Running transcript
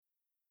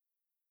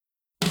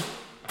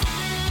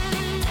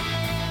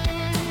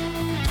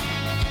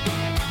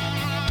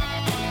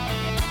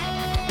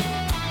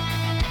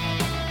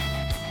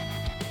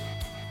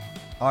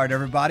All right,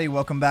 everybody,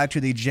 welcome back to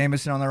the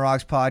Jameson on the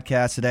Rocks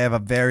podcast. Today I have a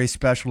very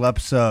special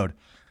episode,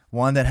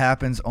 one that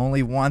happens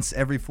only once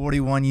every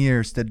 41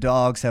 years. The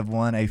Dogs have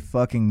won a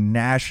fucking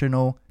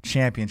national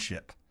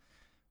championship.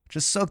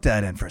 Just soak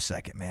that in for a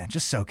second, man.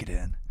 Just soak it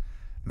in.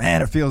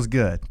 Man, it feels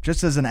good.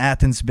 Just as an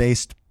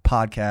Athens-based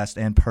podcast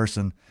and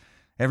person,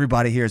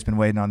 everybody here has been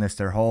waiting on this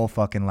their whole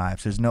fucking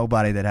lives. There's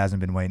nobody that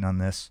hasn't been waiting on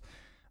this.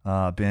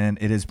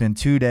 It has been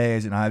 2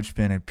 days, and I've just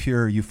been in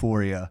pure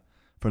euphoria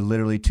for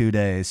literally 2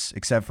 days,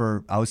 except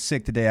for I was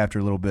sick the day after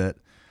a little bit,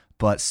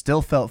 but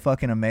still felt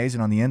fucking amazing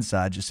on the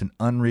inside. Just an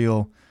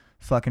unreal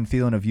fucking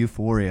feeling of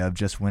euphoria of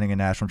just winning a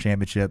national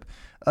championship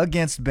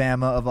against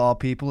Bama, of all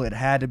people. It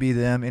had to be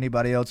them.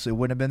 Anybody else, it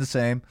wouldn't have been the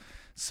same.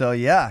 So,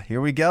 yeah,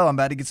 here we go. I'm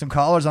about to get some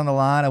callers on the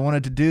line. I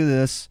wanted to do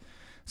this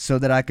so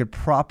that I could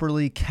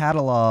properly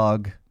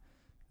catalog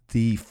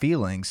the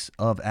feelings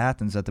of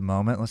Athens at the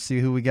moment. Let's see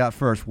who we got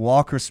first.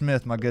 Walker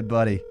Smith, my good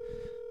buddy.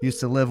 Used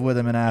to live with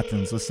him in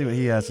Athens. Let's see what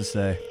he has to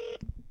say.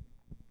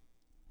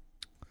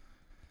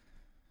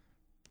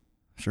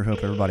 Sure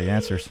hope everybody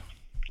answers.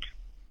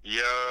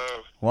 Yo.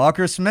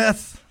 Walker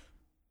Smith.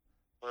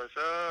 What's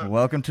up?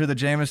 Welcome to the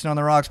Jameson on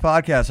the Rocks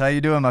podcast. How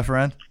you doing, my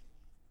friend?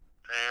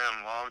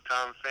 Damn,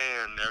 long-time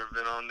fan. Never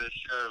been on this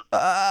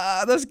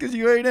show. That's because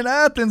you ain't in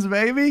Athens,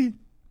 baby.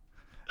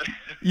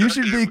 You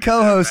should be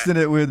co-hosting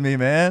it with me,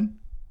 man.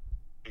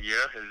 Yeah,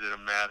 is it a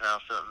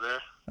madhouse up there?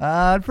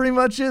 It pretty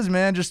much is,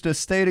 man. Just a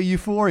state of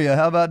euphoria.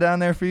 How about down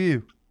there for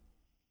you?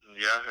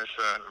 Yeah, it's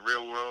the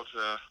real world's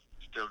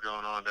still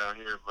going on down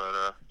here,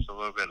 but it's a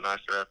little bit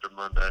nicer after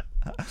Monday.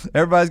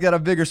 Everybody's got a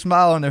bigger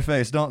smile on their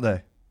face, don't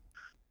they?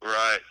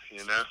 Right,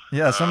 you know?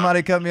 Yeah,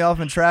 somebody cut me off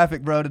in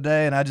traffic, bro,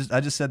 today, and I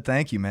just said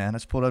thank you, man. I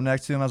just pulled up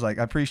next to him. I was like,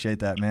 I appreciate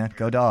that, man.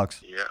 Go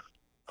Dogs. Yeah,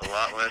 a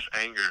lot less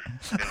anger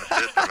in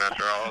the system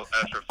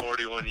after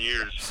 41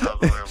 years. I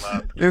was only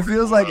allowed It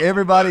feels like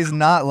everybody's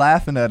not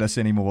laughing at us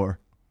anymore.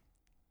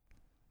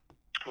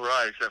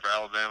 Right, except for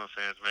Alabama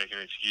fans making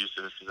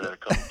excuses because a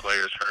couple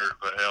players hurt,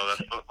 but hell,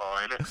 that's football,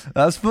 ain't it?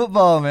 That's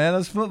football, man.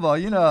 That's football.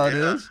 You know how it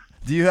is.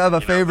 Do you have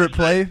a favorite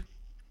play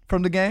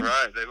from the game?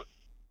 Right.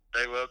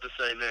 They love to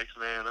say next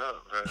man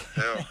up, but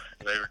hell,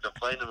 they were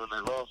complaining when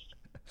they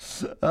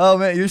lost. Oh,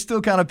 man, you're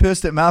still kind of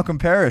pissed at Malcolm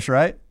Parrish,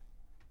 right?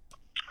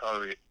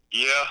 Oh,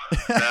 yeah.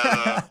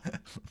 I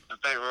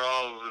think we're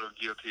all a little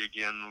guilty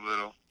again, a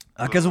little.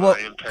 Because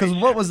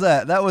what was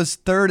that? That was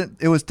third.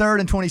 It was third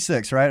and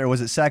 26, right? Or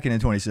was it second and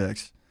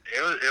 26?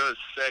 It was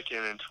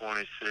second and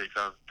 26.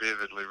 I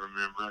vividly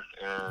remember.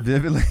 And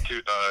Vividly.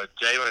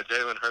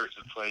 Jalen Hurts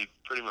had played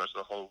pretty much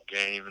the whole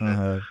game, and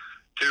then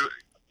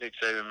Nick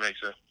Saban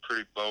makes a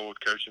pretty bold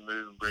coaching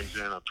move and brings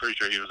in. I'm pretty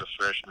sure he was a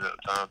freshman at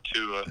the time,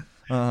 Tua.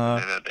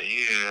 And at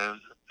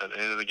the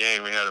end of the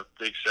game, we had a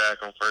big sack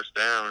on first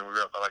down, and we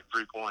were up by like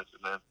 3 points,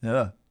 and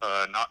then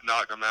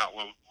knocked them out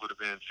what would have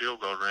been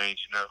field goal range,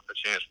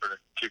 a chance for the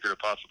kicker to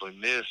possibly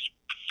miss.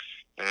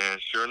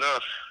 And sure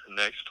enough,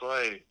 next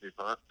play,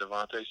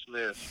 Devontae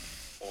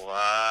Smith,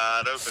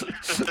 wide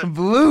open.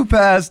 Blew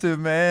past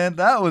him, man.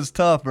 That was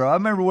tough, bro. I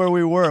remember where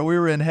we were. We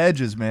were in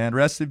Hedges, man.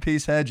 Rest in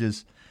peace,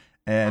 Hedges.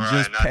 And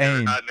just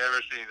pain. I've never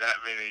seen that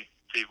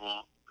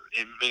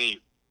many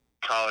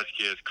college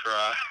kids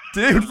cry.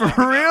 Dude,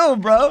 for real,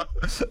 bro.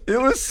 It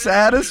was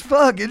sad as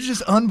fuck. It's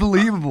just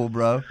unbelievable,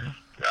 bro.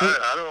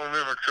 I don't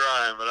remember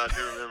crying, but I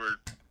do remember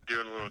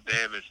doing a little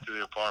damage to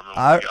the apartment.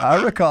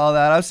 I recall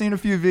that. I've seen a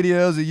few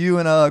videos of you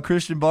and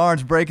Christian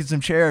Barnes breaking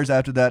some chairs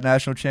after that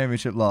national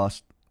championship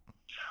loss.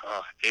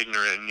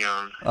 Ignorant and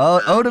young.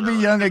 Oh, to be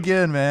young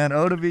again, man.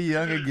 Oh, to be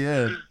young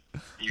again.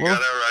 You got that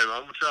right.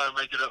 I'm going to try and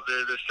make it up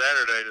there this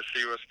Saturday to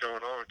see what's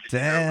going on.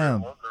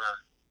 Damn.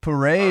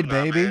 Parade,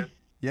 baby. Man.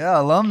 Yeah,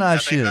 alumni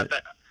shit.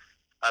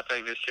 I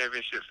think this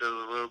championship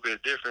feels a little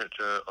bit different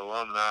to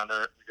alumni. We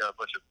got a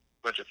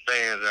bunch of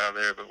fans out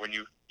there, but when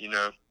you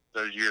know,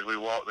 those years we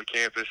walked the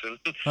campus and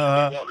we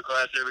walked the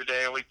class every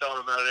day and we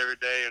thought about it every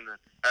day, and then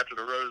after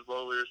the Rose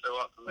Bowl we were so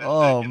optimistic.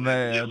 Oh, and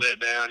man. Get let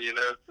down, you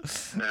know.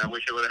 And I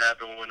wish it would have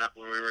happened when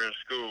we were in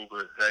school,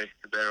 but hey,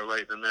 better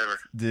late than never.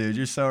 Dude,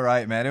 you're so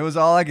right, man. It was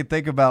all I could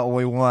think about when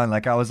we won.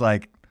 Like, I was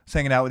like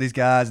hanging out with these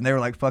guys, and they were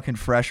like fucking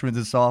freshmen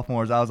and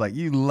sophomores. I was like,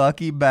 you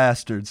lucky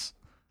bastards.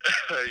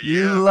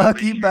 You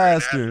lucky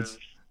bastards.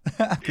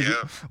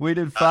 We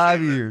did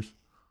 5 years.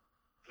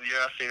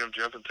 Yeah, I've seen them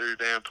jumping through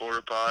damn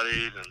porta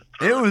potties.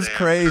 It was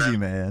crazy,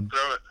 man.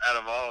 Out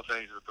of all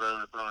things,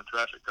 throwing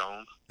traffic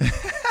cones.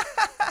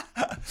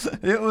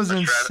 It was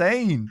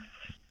insane.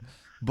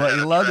 But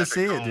you love to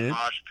see it, dude.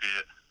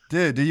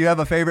 Dude, do you have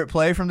a favorite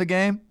play from the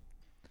game?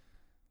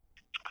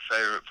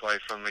 Favorite play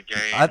from the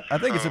game? I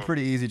think it's a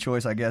pretty easy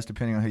choice, I guess,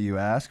 depending on who you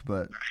ask.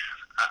 But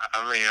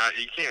I mean,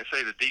 you can't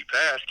say the deep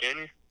pass, can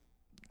you?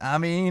 I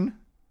mean,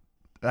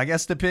 I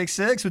guess the pick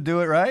six would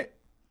do it, right?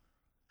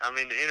 I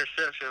mean, the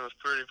interception was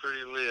pretty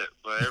lit,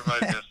 but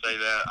everybody's going to say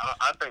that.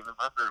 I think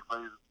my favorite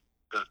play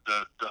is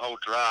the whole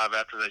drive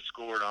after they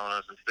scored on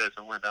us and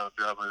Stetson went down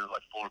the field. There was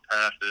like 4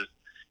 passes.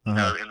 You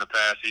know, in the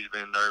past, he's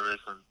been nervous,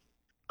 and,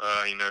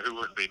 who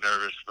wouldn't be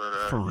nervous?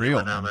 But for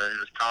real, down there, he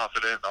was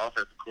confident, the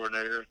offensive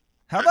coordinator.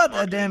 How about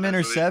that damn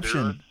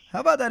interception?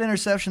 How about that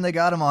interception they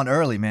got him on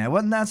early, man?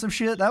 Wasn't that some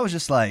shit? That was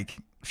just like,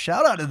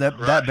 shout out to that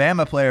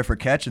Bama player for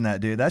catching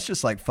that, dude. That's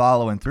just like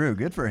following through.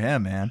 Good for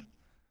him, man.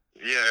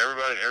 Yeah,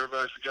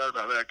 everybody forgot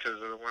about that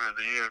because of the one at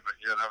the end. But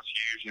yeah, that was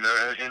huge, you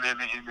know. And then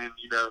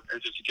you know,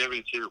 it's just a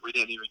gimme too. We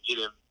didn't even get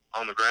him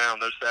on the ground.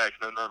 No sacks,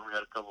 no nothing. We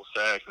had a couple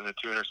sacks and then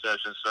 2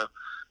 interceptions. So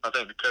I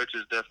think the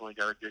coaches definitely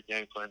got a good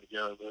game plan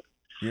together. But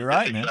you're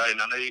right, man. Exciting.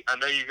 I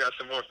know you got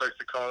some more folks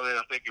to call in.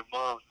 I think your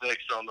mom's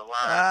next on the line.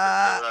 So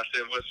I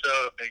said, what's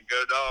up, and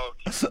go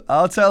Dogs.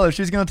 I'll tell her.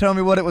 She's going to tell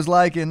me what it was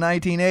like in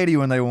 1980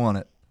 when they won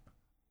it.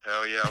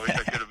 Hell yeah, I wish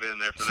I could have been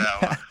there for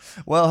that one.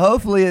 Well,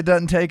 hopefully it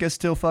doesn't take us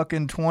till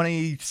fucking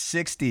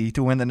 2060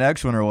 to win the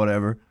next one or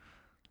whatever.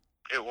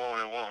 It won't.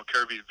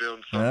 Kirby's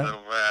building something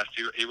that'll last.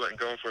 He wasn't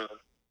going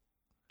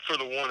for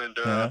the one and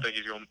done. I think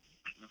he's going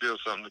to build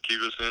something to keep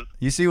us in.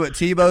 You see what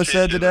Tebow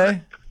said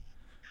today?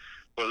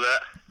 What's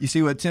that? You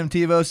see what Tim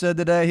Tebow said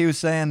today? He was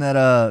saying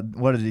that,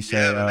 what did he say?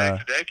 Yeah, the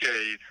next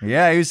decade.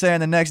 Yeah, he was saying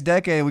the next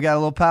decade we got a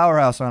little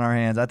powerhouse on our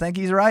hands. I think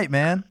he's right,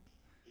 man.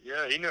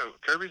 Yeah,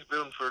 Kirby's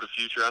building for the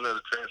future. I know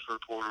the transfer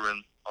portal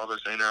and all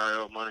this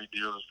NIL money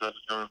deals and stuff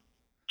is going to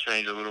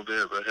change a little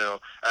bit, but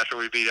hell, after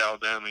we beat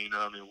Alabama,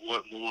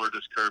 what more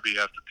does Kirby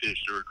have to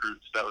pitch to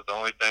recruits? That was the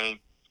only thing,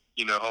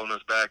 holding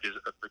us back is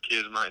the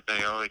kids might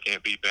think, oh, they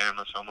can't beat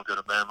Bama, so I'm going to go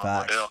to Bama.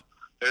 But hell,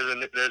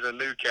 there's a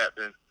new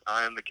captain.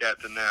 I am the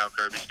captain now,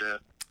 Kirby said.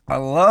 I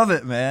love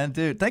it, man.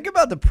 Dude, think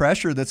about the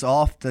pressure that's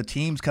off the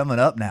teams coming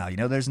up now.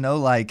 There's no,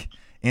 like,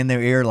 in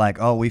their ear, like,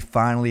 oh, we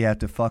finally have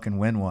to fucking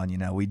win one.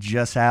 We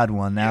just had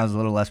one. Now there's a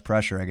little less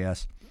pressure, I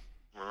guess.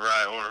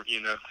 Right, or,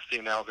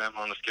 seeing Alabama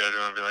on the schedule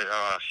and be like,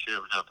 oh, shit,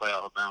 we're going to play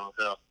Alabama.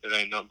 Hell, it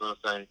ain't nothing but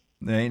a thing.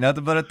 It ain't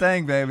nothing but a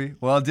thing, baby.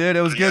 Well, dude,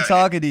 it was good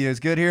talking to you. It's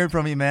good hearing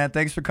from you, man.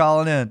 Thanks for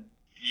calling in.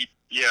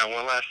 Yeah,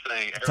 one last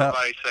thing.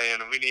 Everybody's saying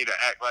we need to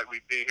act like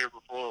we've been here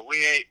before.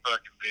 We ain't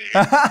fucking been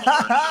here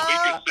before. So we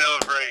can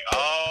celebrate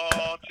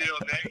all till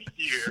next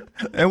year.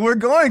 And we're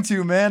going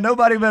to, man.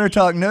 Nobody better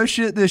talk no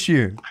shit this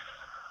year.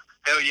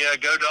 Hell yeah,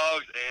 go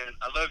Dogs, and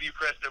I love you,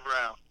 Preston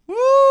Brown.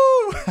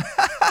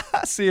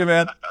 Woo! See you,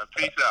 man.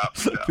 Peace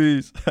out.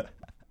 Peace.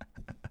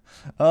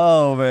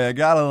 Oh, man.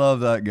 Gotta love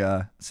that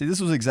guy. See, this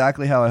was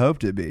exactly how I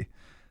hoped it'd be.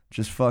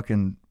 Just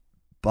fucking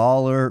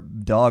baller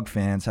dog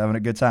fans having a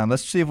good time.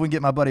 Let's see if we can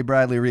get my buddy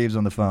Bradley Reeves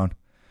on the phone.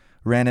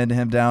 Ran into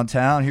him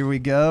downtown. Here we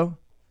go.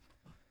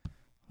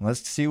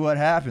 Let's see what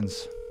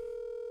happens.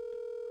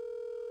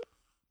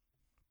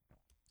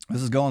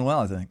 This is going well,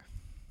 I think.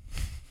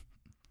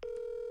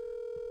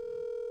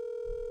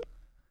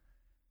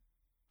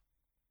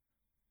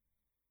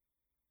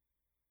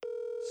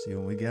 See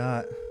what we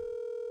got.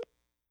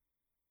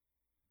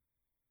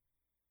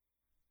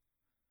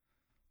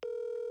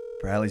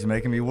 Bradley's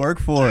making me work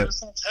for it.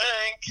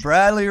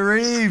 Bradley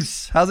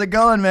Reeves, how's it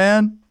going,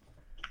 man?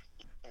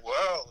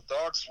 Well, the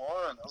Dogs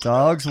won.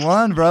 Dogs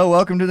won, bro.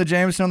 Welcome to the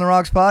Jameson on the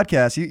Rocks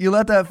podcast. You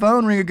let that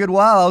phone ring a good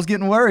while. I was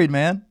getting worried,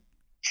 man.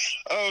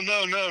 Oh,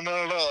 no, not at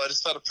all. I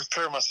just had to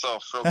prepare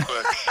myself real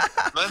quick,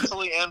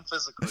 mentally and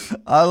physically.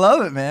 I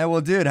love it, man. Well,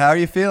 dude, how are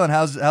you feeling?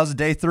 How's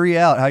day 3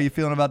 out? How are you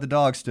feeling about the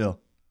Dogs still?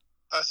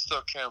 I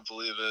still can't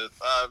believe it.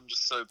 I'm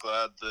just so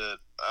glad that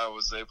I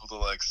was able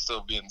to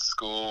still be in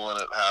school when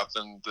it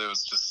happened. It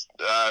was just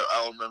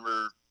I'll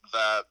remember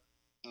that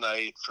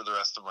night for the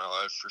rest of my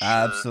life for sure.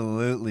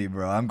 Absolutely,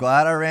 bro. I'm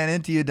glad I ran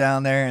into you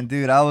down there, and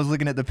dude, I was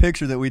looking at the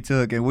picture that we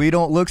took, and we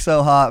don't look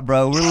so hot,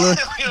 bro. We don't look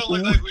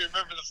like we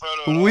remember the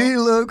photo at all. We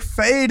look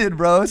faded,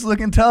 bro. It's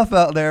looking tough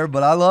out there,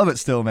 but I love it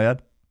still, man.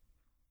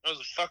 It was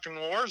a fucking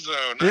war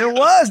zone. It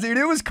was, dude.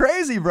 It was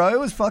crazy, bro. It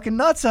was fucking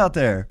nuts out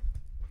there.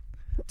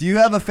 Do you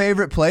have a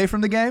favorite play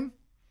from the game?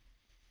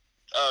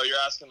 Oh, you're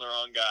asking the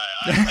wrong guy.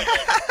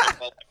 I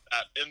don't like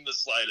that in the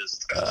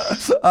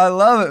slightest. I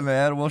love it,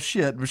 man. Well,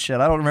 shit.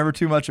 I don't remember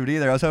too much of it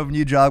either. I was hoping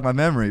you jog my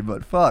memory,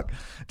 but fuck.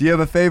 Do you have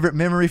a favorite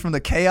memory from the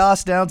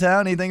chaos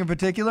downtown? Anything in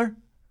particular?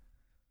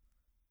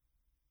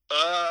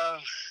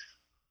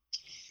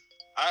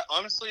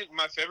 Honestly,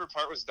 my favorite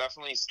part was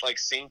definitely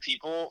seeing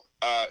people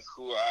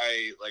who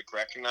I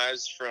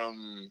recognized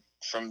from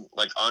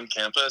on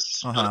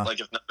campus, but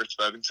if never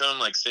spoken to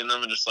them, seeing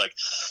them and just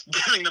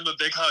giving them a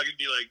big hug and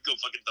be like, "Go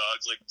fucking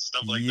Dogs,"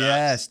 stuff like that.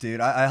 Yes,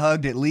 dude. I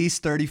hugged at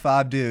least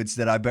 35 dudes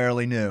that I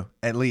barely knew,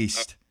 at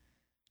least.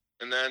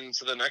 And then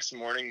so the next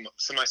morning,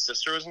 so my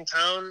sister was in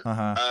town.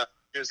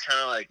 It was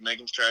kind of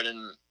making sure I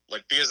didn't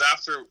because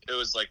after it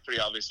was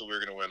pretty obvious that we were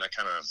gonna win. I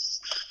kind of.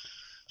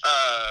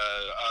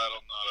 I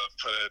don't know how to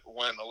put it.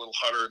 Went a little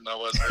harder than I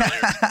was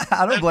earlier.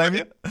 I don't blame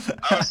you.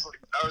 I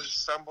was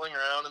just stumbling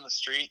around in the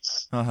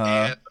streets,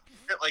 and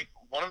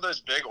one of those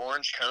big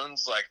orange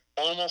cones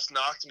almost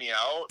knocked me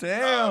out.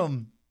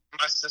 Damn.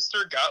 My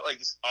sister got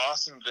this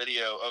awesome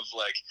video of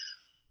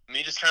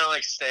me just kind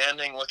of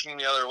standing, looking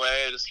the other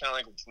way, just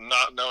kind of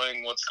not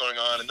knowing what's going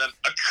on, and then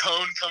a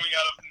cone coming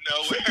out of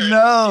nowhere.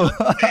 No.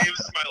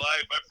 Saves my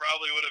life. I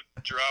probably would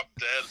have dropped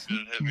dead if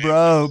it hit me.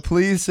 Bro,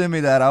 please send me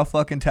that. I'll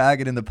fucking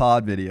tag it in the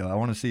pod video. I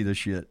want to see this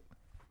shit.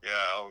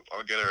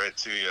 I'll get it right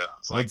to you.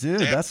 Well,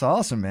 dude, that's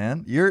awesome,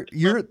 man.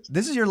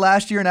 This is your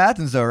last year in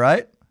Athens, though,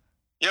 right?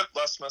 Yep,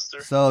 last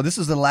semester. So this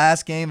is the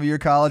last game of your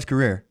college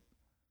career.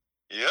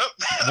 Yep.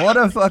 What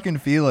a fucking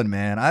feeling,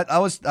 man.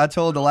 I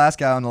told the last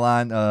guy on the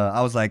line,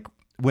 I was like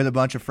with a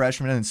bunch of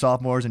freshmen and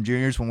sophomores and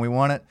juniors when we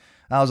won it.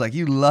 I was like,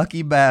 you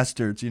lucky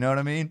bastards. You know what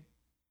I mean?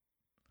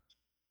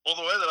 Well,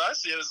 the way that I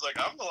see it is like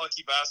I'm the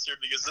lucky bastard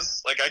because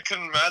this, like, I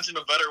couldn't imagine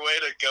a better way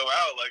to go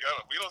out. Like,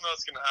 we don't know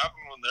what's going to happen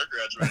when they're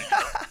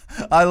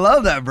graduating. I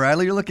love that,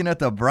 Bradley. You're looking at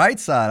the bright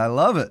side. I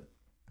love it.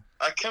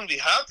 I couldn't be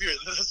happier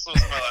that this was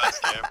my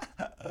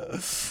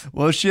last game.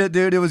 Well, shit,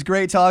 dude. It was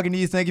great talking to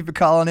you. Thank you for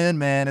calling in,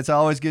 man. It's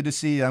always good to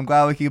see you. I'm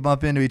glad we could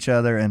bump into each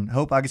other and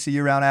hope I can see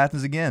you around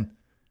Athens again.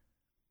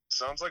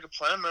 Sounds like a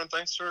plan, man.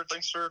 Thanks for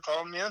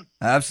calling me in.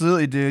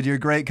 Absolutely, dude. You're a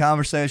great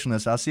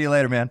conversationalist. I'll see you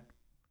later, man.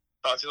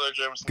 Talk to you later,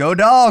 Jameson. Go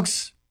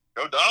Dogs!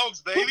 Go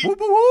Dogs, baby! Whoop,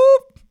 whoop,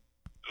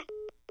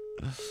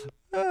 whoop.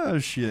 Oh,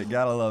 shit.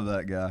 Gotta love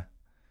that guy.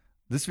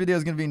 This video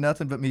is going to be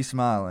nothing but me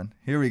smiling.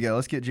 Here we go.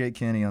 Let's get Jake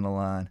Kenny on the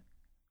line.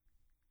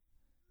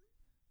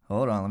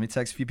 Hold on. Let me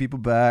text a few people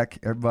back.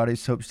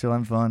 Everybody's hope you're still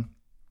having fun.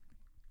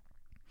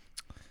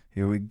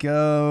 Here we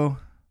go.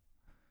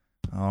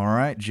 All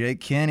right. Jake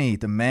Kenny,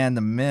 the man,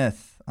 the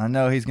myth. I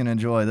know he's going to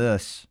enjoy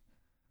this.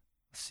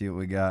 Let's see what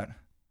we got.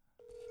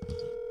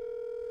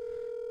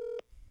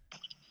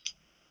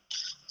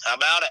 How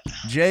about it?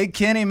 Jake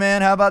Kenny,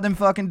 man. How about them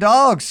fucking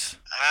dogs?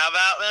 How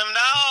about them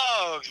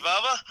dogs,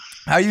 Bubba?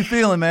 How you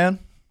feeling, man?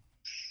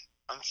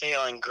 I'm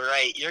feeling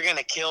great. You're going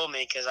to kill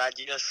me because I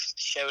just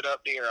showed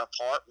up to your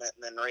apartment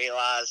and then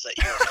realized that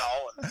you were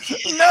calling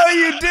me. No,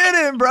 you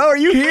didn't, bro. Are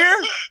you here?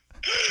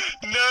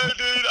 No,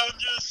 dude.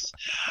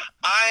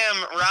 I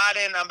am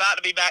riding. I'm about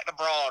to be back to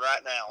Broad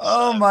right now.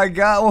 Oh, my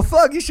God. Well,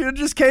 fuck. You should have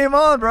just came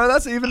on, bro.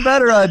 That's an even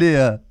better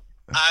idea.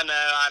 I know.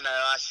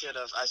 I should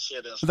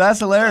have. That's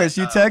hilarious.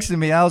 You texted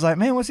me. I was like,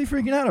 man, what's he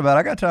freaking out about?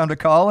 I got time to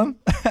call him.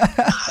 I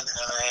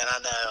know, man.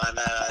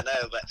 I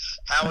know. But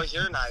how was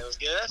your night? It was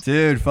good?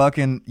 Dude,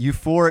 fucking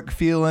euphoric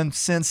feeling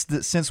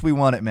since we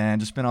won it,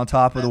 man. Just been on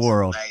top of the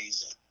world.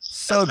 Amazing.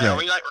 So good. Are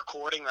we like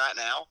recording right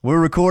now?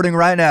 We're recording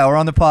right now. We're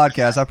on the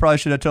podcast. I probably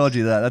should have told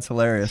you that. That's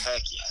hilarious.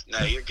 Heck yeah.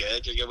 No, you're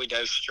good. We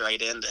dove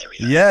straight into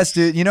everything. Yes,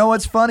 dude. You know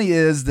what's funny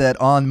is that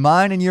on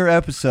mine and your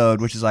episode,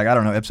 which is like, I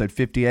don't know, episode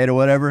 58 or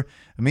whatever,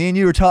 me and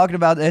you were talking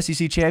about the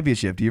SEC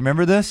championship. Do you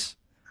remember this?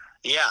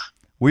 Yeah.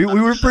 We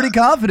were pretty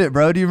confident,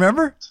 bro. Do you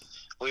remember?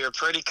 We were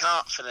pretty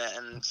confident,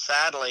 and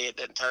sadly, it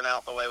didn't turn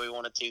out the way we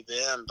wanted to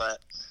then, but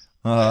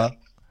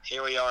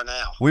here we are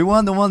now. We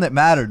won the one that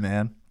mattered,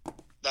 man.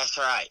 That's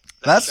right.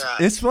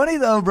 It's funny,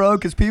 though, bro,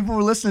 because people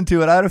were listening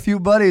to it. I had a few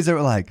buddies that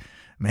were like,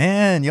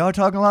 man, y'all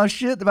talking a lot of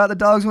shit about the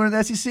Dogs winning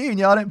the SEC, and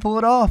y'all didn't pull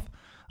it off.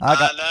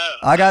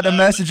 I got to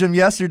message them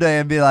yesterday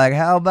and be like,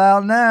 how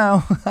about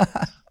now?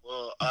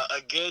 Well,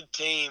 a good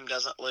team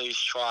doesn't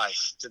lose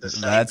twice to the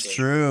same That's team.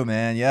 true,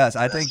 man. Yes,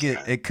 I think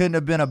it couldn't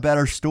have been a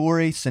better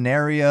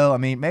scenario. I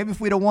mean, maybe if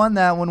we'd have won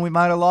that one, we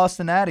might have lost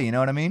the Natty. You know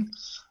what I mean?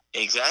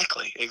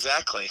 Exactly.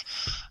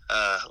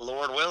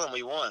 Lord willing,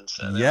 we won.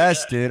 So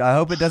yes, dude. I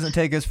hope it doesn't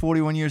take us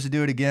 41 years to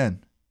do it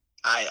again.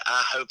 I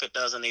hope it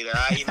doesn't either.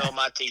 I emailed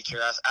my teacher.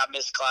 I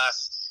missed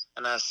class,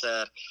 and I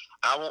said,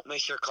 I won't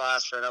miss your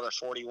class for another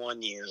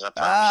 41 years. I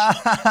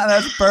promise.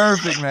 That's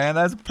perfect, man.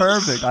 That's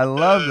perfect. I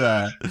love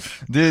that.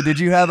 Dude, did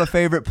you have a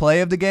favorite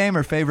play of the game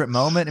or favorite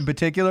moment in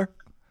particular?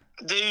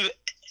 Dude,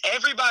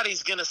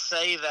 everybody's going to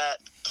say that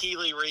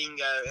Keely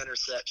Ringo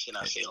interception,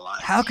 I feel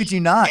like. How could you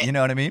not? You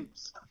know what I mean?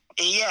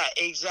 Yeah,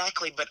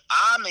 exactly. But,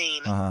 I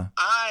mean, my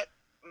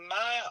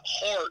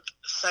heart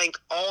sank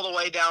all the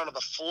way down to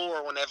the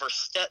floor whenever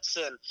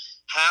Stetson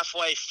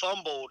halfway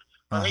fumbled.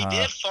 Or he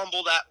did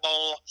fumble that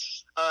ball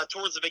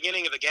towards the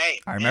beginning of the game.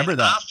 I remember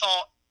that. I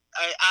thought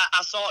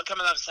I saw it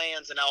coming out of his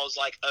hands, and I was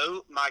like,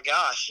 "Oh my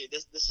gosh,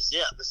 this is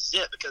it! This is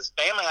it!" Because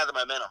Bama had the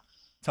momentum.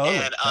 Totally.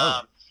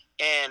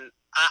 And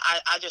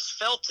I just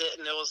felt it,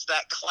 and it was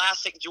that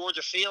classic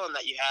Georgia feeling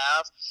that you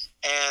have.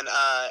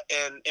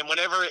 And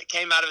whenever it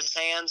came out of his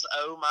hands,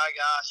 oh my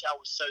gosh, I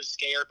was so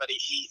scared. But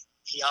he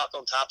hopped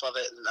on top of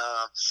it,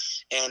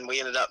 and we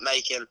ended up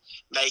making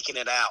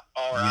it out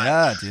all right.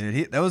 Yeah,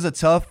 dude. That was a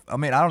tough – I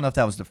mean, I don't know if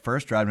that was the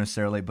first drive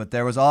necessarily, but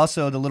there was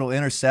also the little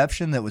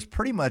interception that was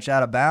pretty much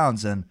out of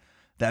bounds, and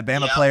that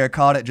Bama player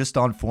caught it just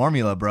on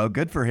formula, bro.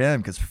 Good for him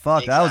because,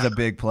 fuck, that was a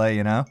big play,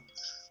 you know?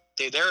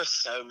 Dude, there are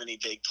so many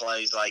big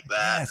plays like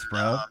that. Yes,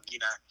 bro. You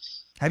know,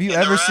 have you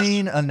ever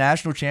seen a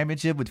national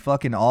championship with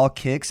fucking all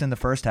kicks in the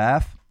first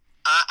half?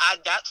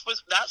 That's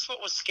what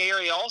was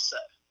scary also.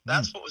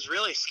 That's what was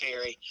really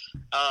scary.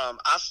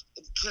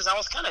 Because I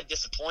was kind of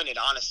disappointed,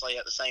 honestly,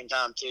 at the same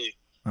time too.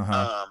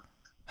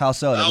 How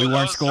so? That we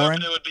weren't scoring?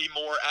 It would be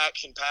more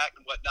action packed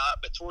and whatnot,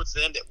 but towards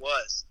the end it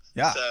was.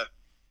 Yeah. So,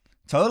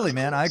 totally,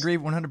 man. I agree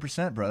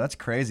 100%, bro. That's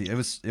crazy. It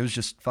was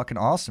just fucking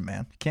awesome,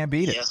 man. Can't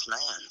beat it. Yes, man.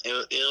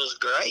 It was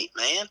great,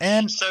 man.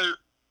 And so,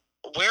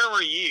 where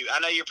were you? I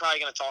know you're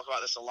probably going to talk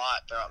about this a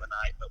lot throughout the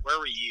night, but where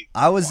were you?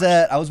 I was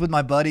with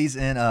my buddies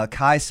in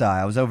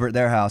Kaisai. I was over at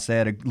their house. They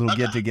had a little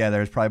get together.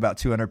 There's probably about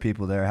 200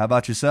 people there. How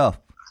about yourself?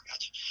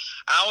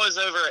 was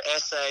over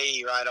at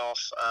SAE right off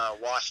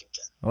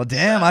Washington. Well,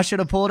 damn, I should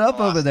have pulled up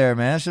over there,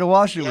 man. I should have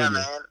watched it with you. Yeah,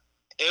 man.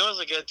 It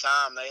was a good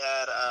time. They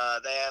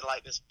had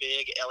like this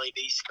big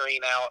LED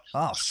screen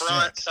out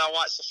front. Sick. So I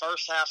watched the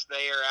first half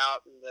there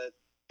out in the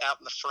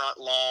front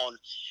lawn,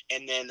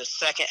 and then the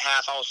second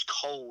half I was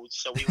cold,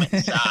 so we went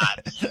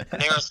inside.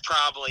 And there was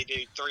probably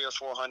 300 or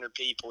 400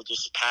 people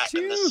just packed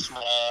in this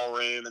small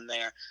room in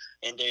there.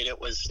 And dude, it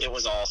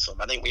was awesome.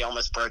 I think we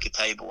almost broke a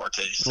table or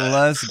two. So.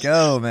 Let's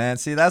go, man.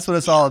 See, that's what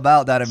it's all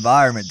about, that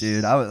environment,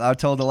 dude. I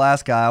told the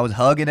last guy I was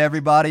hugging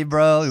everybody,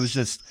 bro. It was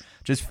just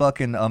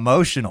fucking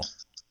emotional.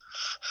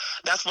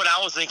 That's what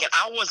I was thinking.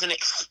 I wasn't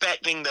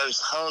expecting those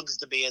hugs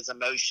to be as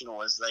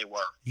emotional as they were.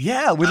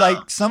 Yeah,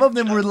 some of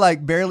them were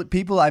like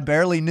people I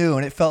barely knew,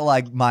 and it felt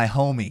like my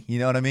homie. You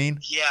know what I mean?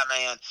 Yeah,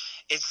 man.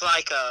 It's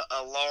like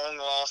a long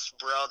lost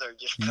brother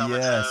just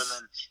coming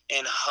home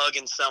and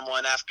hugging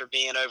someone after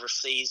being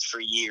overseas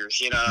for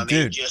years. You know what I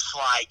mean? Dude. Just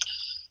like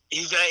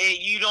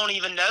you don't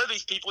even know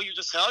these people. You're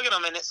just hugging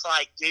them, and it's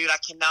like, dude, I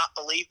cannot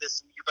believe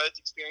this. And you're both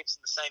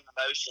experiencing the same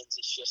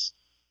emotions.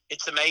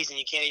 It's amazing.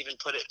 You can't even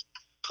put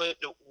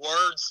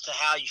words to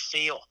how you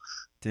feel.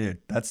 Dude,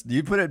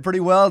 you put it pretty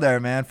well there,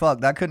 man.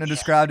 Fuck, that couldn't have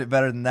described it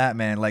better than that,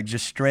 man. Like,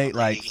 just straight,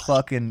 like,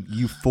 fucking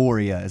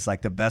euphoria is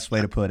like the best way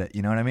to put it.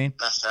 You know what I mean?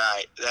 That's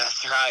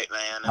right,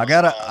 man. I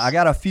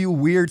got a few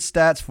weird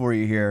stats for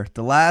you here.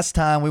 The last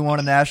time we won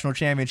a national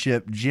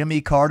championship, Jimmy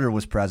Carter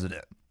was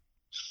president.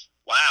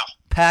 Wow.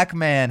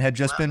 Pac-Man had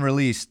just been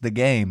released, the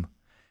game,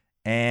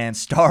 and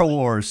Star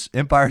Wars: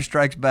 Empire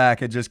Strikes Back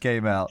had just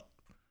came out.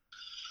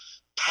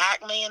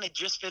 Pac-Man had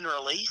just been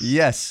released?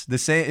 Yes,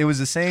 it was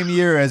the same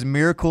year as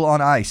Miracle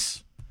on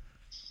Ice.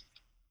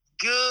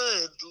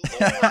 Good Lord,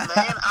 man.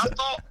 I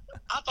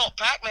thought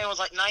Pac-Man was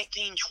like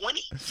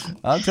 1920.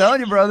 I'm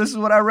telling you, bro, this is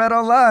what I read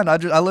online.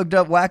 I looked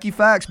up wacky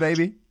facts,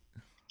 baby.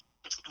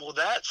 Well,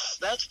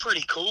 that's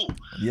pretty cool.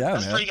 Yeah,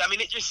 that's man. I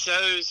mean, it just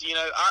shows,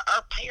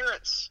 our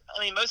parents,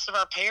 most of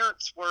our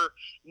parents were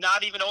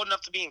not even old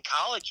enough to be in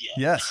college yet.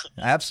 Yes,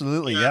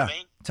 absolutely, you know what I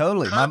mean?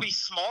 Totally. Kirby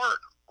Smart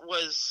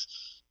was,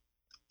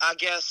 I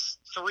guess,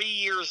 3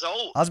 years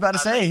old. I was about to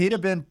say, he'd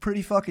have been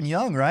pretty fucking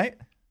young, right?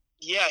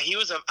 Yeah, he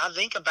was, I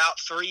think, about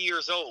 3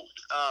 years old.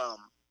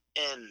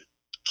 And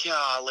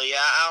golly,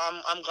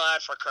 I'm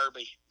glad for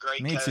Kirby.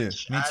 Great coach. Me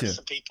too. I had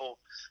some people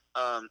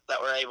that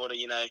were able to,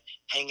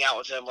 hang out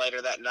with him later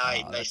that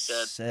night, and they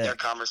said their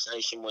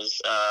conversation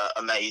was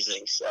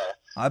amazing. So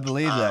I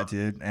believe that,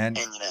 dude. And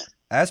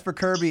as for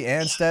Kirby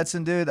and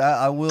Stetson, dude,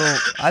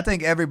 I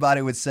think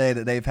everybody would say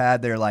that they've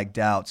had their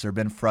doubts or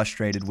been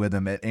frustrated with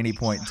him at any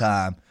point in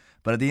time.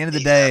 But at the end of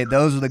the day,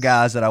 those are the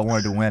guys that I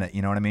wanted to win it.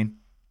 You know what I mean?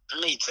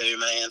 Me too,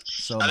 man.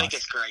 I think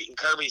it's great. And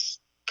Kirby's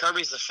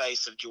the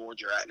face of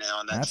Georgia right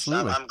now, and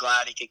absolutely. I'm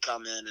glad he could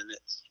come in, and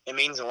it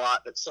means a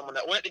lot that someone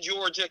that went to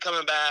Georgia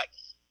coming back,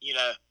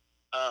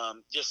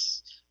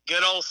 just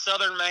good old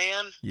Southern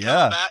man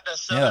coming back to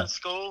Southern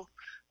school.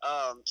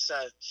 So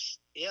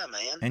yeah,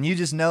 man. And you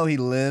just know he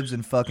lives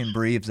and fucking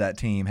breathes that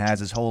team, has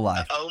his whole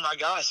life. Oh my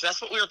gosh,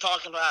 that's what we were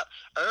talking about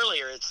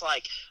earlier. It's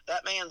like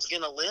that man's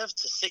gonna live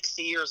to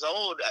 60 years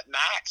old at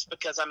max,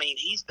 because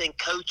he's been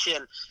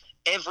coaching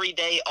every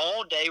day,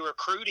 all day,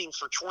 recruiting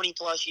for 20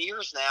 plus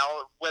years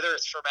now, whether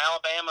it's from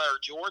Alabama or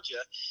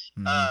Georgia.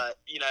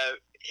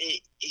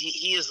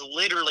 He has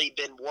literally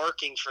been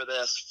working for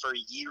this for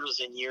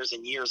years and years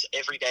and years,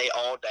 every day,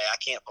 all day. I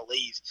can't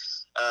believe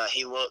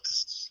he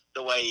looks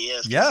the way he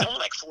is. Yeah. He's only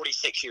like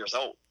 46 years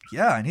old.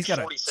 Yeah, and he's got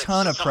a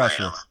ton of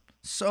pressure.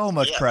 So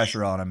much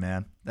pressure on him,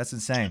 man. That's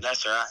insane.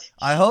 That's right.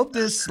 I hope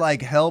this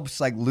helps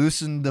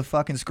loosen the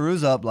fucking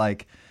screws up.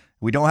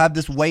 We don't have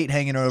this weight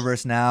hanging over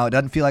us now. It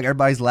doesn't feel like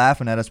everybody's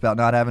laughing at us about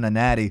not having a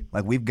Natty.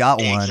 We've got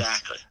one.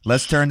 Exactly.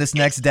 Let's turn this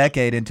next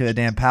decade into a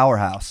damn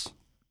powerhouse.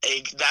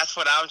 That's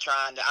what I'm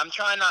trying to. I'm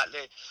trying not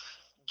to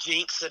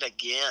jinx it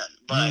again,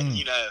 but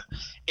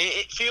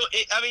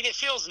it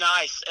feels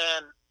nice,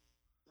 and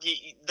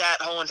that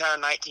whole entire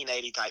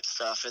 1980 type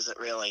stuff isn't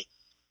really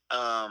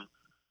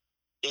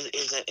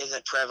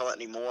isn't prevalent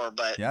anymore.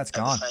 But it's at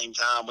gone. the same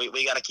time,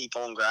 we got to keep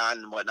on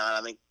grinding and whatnot.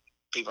 I think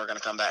people are going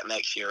to come back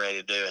next year ready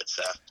to do it.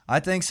 So I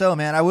think so,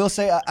 man. I will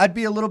say I'd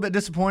be a little bit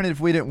disappointed if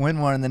we didn't win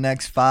one in the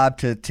next 5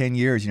 to 10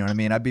 years. You know what I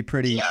mean? I'd be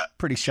pretty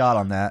shot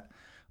on that.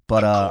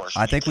 But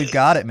I think we've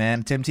got it,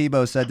 man. Tim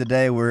Tebow said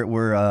today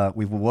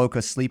we've woke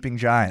a sleeping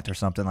giant or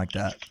something like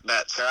that.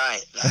 That's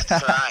right. That's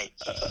right.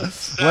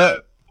 So, well,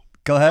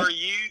 go ahead.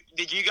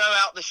 Did you go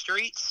out in the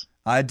streets?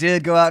 I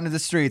did go out into the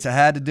streets. I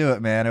had to do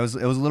it, man. It was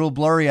a little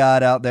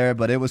blurry-eyed out there,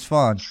 but it was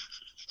fun.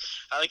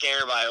 I think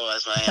everybody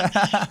was, man.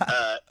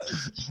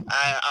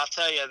 I'll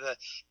tell you,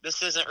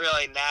 this isn't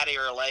really Natty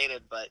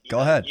related, but go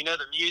ahead.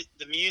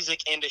 The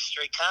music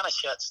industry kind of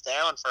shuts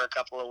down for a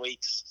couple of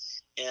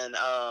weeks in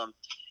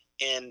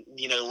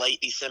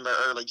late December,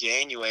 early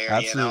January.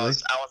 Absolutely.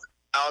 And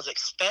I was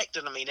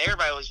expecting.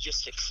 Everybody was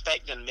just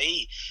expecting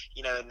me,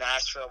 in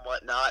Nashville and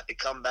whatnot, to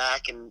come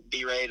back and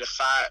be ready to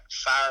fire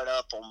it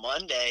up on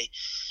Monday.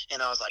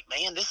 And I was like,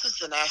 man, this is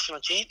the national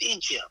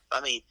championship.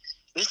 I'm a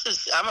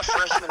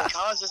freshman in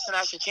college. This is the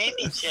national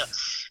championship.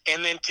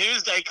 And then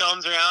Tuesday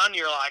comes around,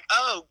 you're like,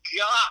 oh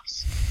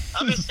gosh,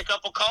 I missed a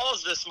couple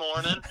calls this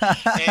morning. But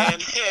hey,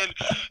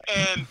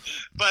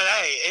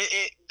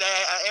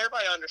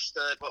 everybody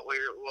understood what we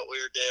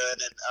were doing,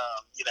 and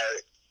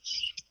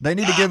they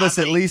need to give us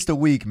at least a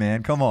week,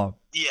 man. Come on.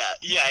 Yeah,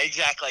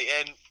 exactly.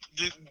 And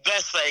the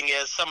best thing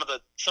is some of the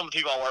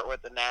people I work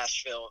with in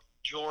Nashville,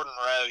 Jordan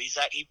Rowe,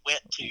 he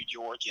went to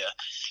Georgia.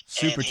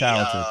 Super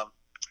talented.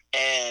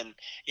 And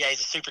yeah,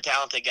 he's a super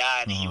talented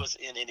guy, and he was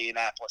in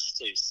Indianapolis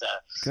too. So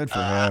good for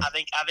him. I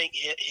think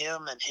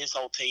him and his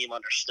whole team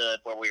understood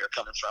where we were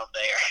coming from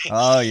there.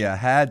 Oh yeah,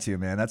 had to,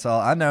 man. That's all.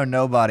 I know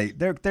nobody.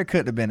 There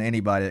couldn't have been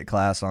anybody at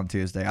class on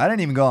Tuesday. I didn't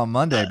even go on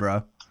Monday,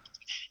 bro.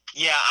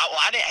 Yeah,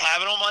 I didn't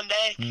have it on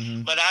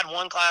Monday, but I had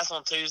one class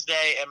on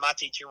Tuesday, and my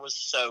teacher was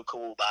so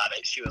cool about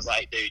it. She was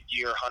like, dude,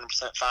 you're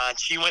 100% fine.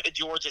 She went to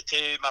Georgia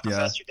too. My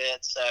professor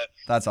did. So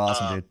that's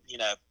awesome,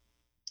 dude.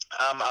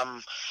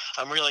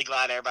 I'm really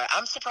glad everybody.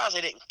 I'm surprised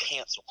they didn't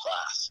cancel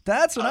class.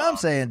 That's what I'm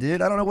saying,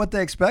 dude. I don't know what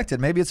they expected.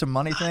 Maybe it's a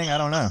money thing. I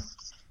don't know.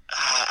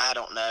 I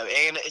don't know.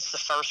 And it's the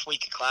first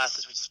week of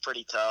classes, which is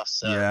pretty tough.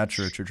 So yeah,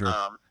 true.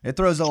 It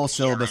throws the whole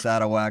syllabus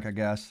out of whack, I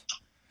guess.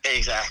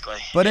 Exactly.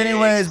 But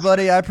anyways,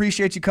 buddy, I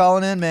appreciate you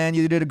calling in, man.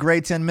 You did a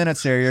great 10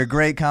 minutes there. You're a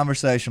great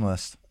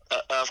conversationalist.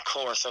 Of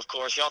course.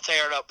 Y'all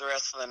tear it up the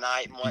rest of the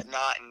night and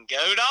whatnot, and go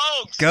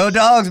Dogs! Go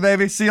Dogs,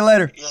 baby. See you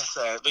later. Yes,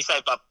 sir. Be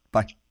safe, bud.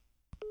 Bye.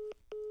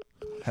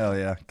 Hell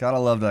yeah. Gotta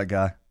love that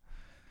guy.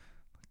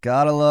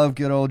 Gotta love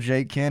good old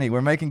Jake Kenny.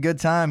 We're making good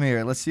time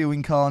here. Let's see who we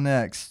can call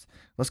next.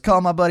 Let's call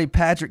my buddy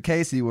Patrick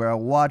Casey, where I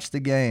watched the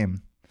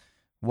game.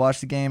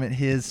 Watched the game at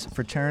his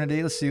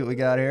fraternity. Let's see what we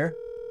got here.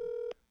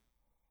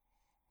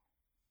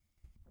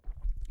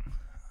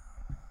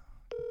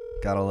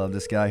 Gotta love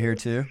this guy here,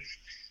 too.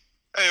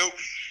 Hey,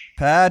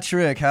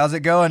 Patrick, how's it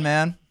going,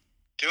 man?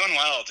 Doing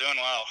well.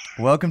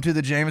 Welcome to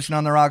the Jameson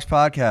on the Rocks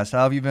podcast.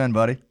 How have you been,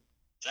 buddy?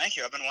 Thank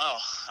you. I've been well.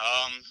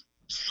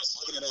 Just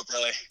living it up,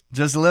 really.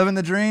 Just living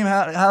the dream?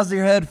 How's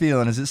your head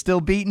feeling? Is it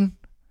still beating?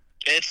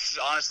 It's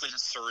honestly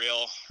just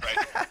surreal right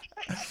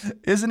now.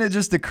 Isn't it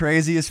just the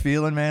craziest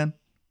feeling, man?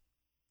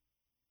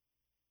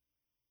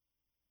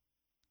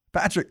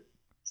 Patrick.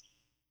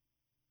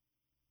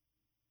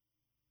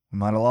 We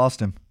might have lost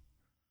him.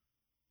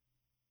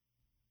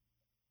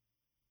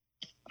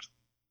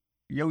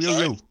 Yo. Yeah,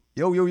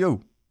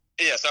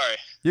 sorry.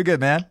 You're good,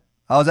 man.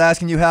 I was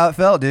asking you how it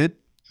felt, dude.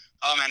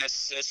 Oh, man,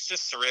 it's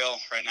just surreal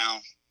right now.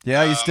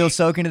 Yeah, you still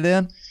soaking it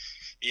in?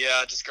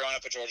 Yeah, just growing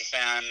up a Georgia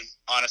fan,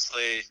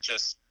 honestly,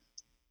 just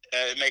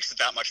it makes it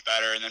that much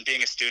better. And then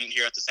being a student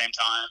here at the same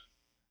time.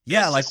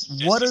 Yeah,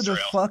 what are the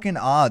fucking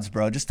odds,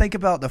 bro? Just think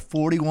about the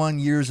 41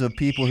 years of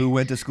people who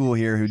went to school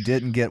here who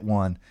didn't get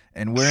one,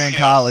 and we're in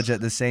college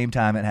at the same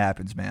time it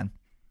happens, man.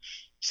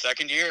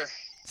 Second year.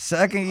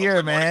 Second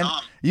year, man.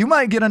 You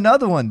might get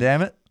another one,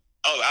 damn it.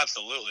 Oh,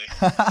 absolutely.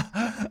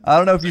 I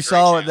don't know if you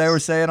saw what they were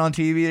saying on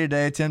TV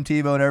today. Tim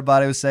Tebow and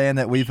everybody was saying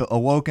that we've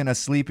awoken a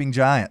sleeping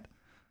giant.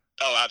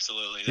 Oh,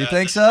 absolutely. You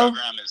think so? This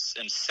program is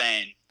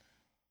insane.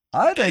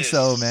 I think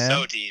so, man.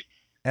 So deep.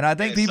 And I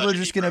think people are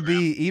just going to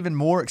be even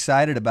more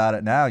excited about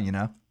it now, you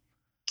know?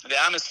 The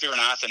atmosphere in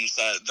Athens,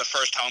 the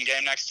first home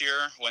game next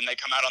year, when they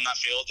come out on that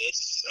field,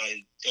 it's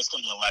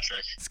going to be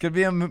electric. It's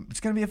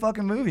gonna be a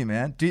fucking movie,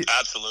 man.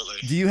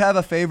 Absolutely. Do you have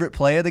a favorite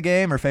play of the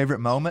game or favorite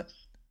moment?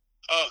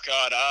 Oh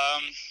God,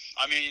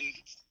 I mean,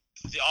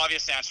 the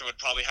obvious answer would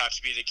probably have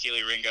to be the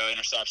Keely Ringo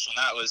interception.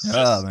 That was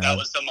that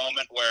was the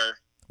moment where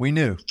we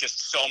knew.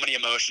 Just so many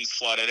emotions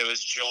flooded. It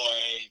was joy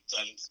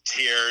and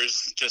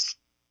tears, just.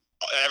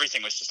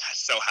 Everything was just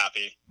so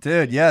happy.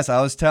 Dude, yes. I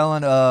was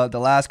telling the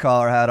last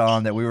caller I had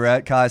on that we were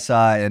at Kai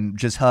Sai and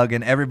just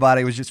hugging.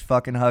 Everybody was just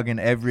fucking hugging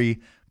every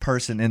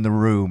person in the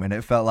room, and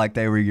it felt like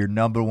they were your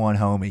number one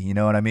homie. You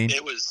know what I mean?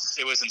 It was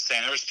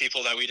insane. There was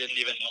people that we didn't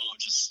even know.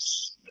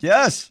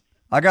 Yes.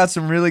 I got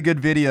some really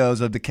good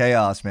videos of the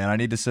chaos, man. I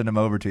need to send them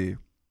over to you.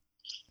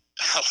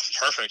 Oh,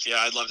 perfect. Yeah,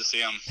 I'd love to see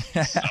them.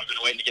 I've been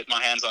waiting to get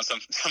my hands on some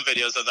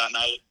videos of that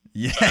night.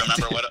 Yeah. So I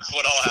remember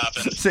what all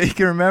happened. So you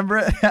can remember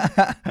it?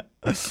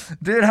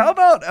 Dude, how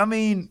about,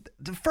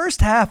 the first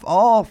half,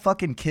 all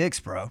fucking kicks,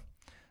 bro.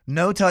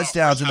 No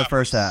touchdowns in the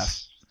first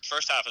half.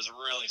 First half is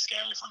really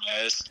scary for me.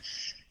 It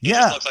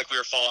just looked like we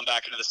were falling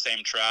back into the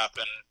same trap.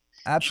 And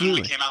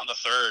absolutely. We came out in the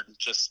third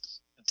just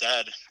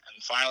dead.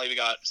 And finally we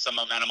got some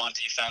momentum on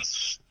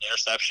defense,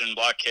 interception,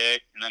 block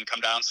kick, and then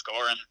come down,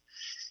 score, and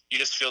you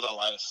just feel the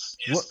life.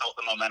 You just felt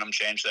the momentum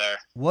change there.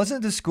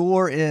 Wasn't the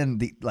score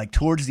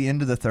towards the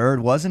end of the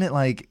third, wasn't it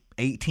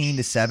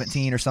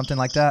 18-17 or something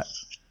like that?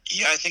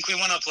 Yeah, I think we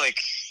went up 13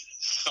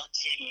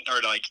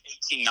 or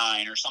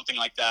 18-9 or something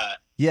like that.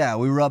 Yeah,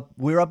 we were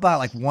up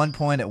by 1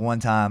 point at one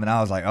time, and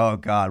I was like, oh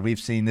God, we've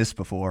seen this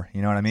before.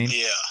 You know what I mean?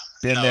 Yeah.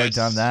 Been there,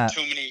 done that.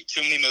 Too many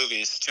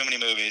movies.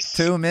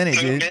 Too many,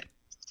 dude.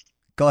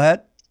 Go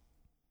ahead.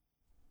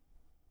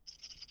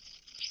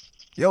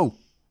 Yo.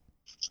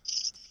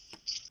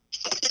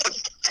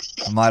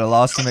 I might have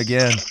lost him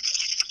again.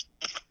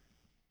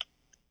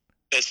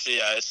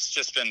 It's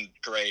just been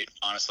great,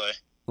 honestly.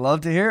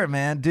 Love to hear it,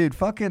 man. Dude,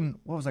 fucking,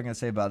 what was I going to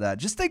say about that?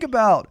 Just think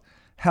about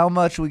how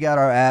much we got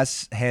our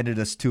ass handed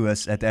to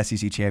us at the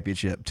SEC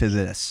championship to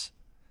this.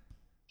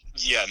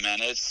 Yeah, man,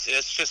 it's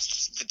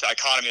just the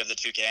dichotomy of the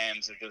two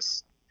games. I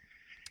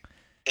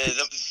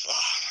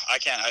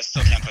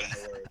still can't put it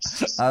into words.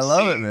 Just I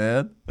love it,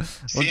 man.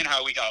 Seeing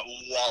how we got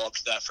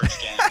walloped that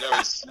first game, there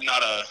was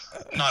not a.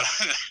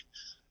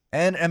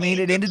 And, I mean,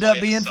 it ended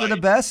up being for the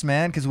best,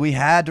 man, because we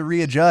had to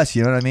readjust,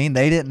 you know what I mean?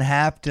 They didn't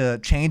have to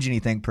change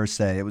anything per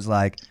se. It was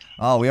like,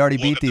 oh, we already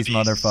beat these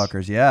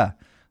motherfuckers. Yeah.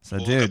 So,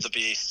 dude,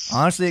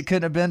 honestly, it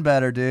couldn't have been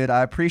better, dude.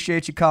 I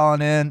appreciate you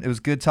calling in. It was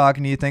good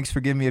talking to you. Thanks for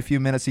giving me a few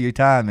minutes of your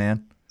time,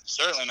 man.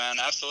 Certainly, man.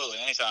 Absolutely.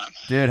 Anytime.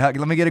 Dude,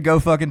 let me get a go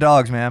fucking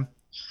dogs, man.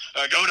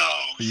 Go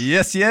Dogs.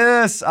 Yes,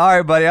 yes. All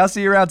right, buddy. I'll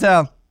see you around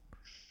town.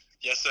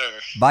 Yes, sir.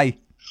 Bye.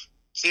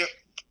 See you.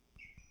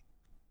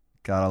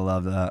 Gotta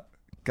love that.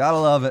 Gotta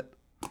love it.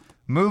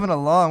 Moving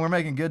along. We're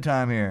making good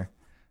time here.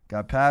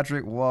 Got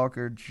Patrick,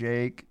 Walker,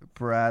 Jake,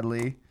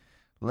 Bradley.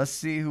 Let's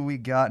see who we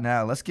got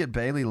now. Let's get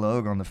Bailey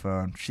Logue on the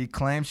phone. She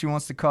claims she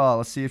wants to call.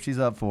 Let's see if she's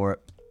up for it.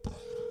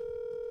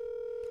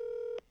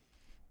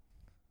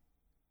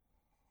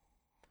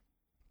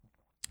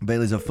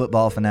 Bailey's a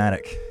football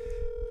fanatic.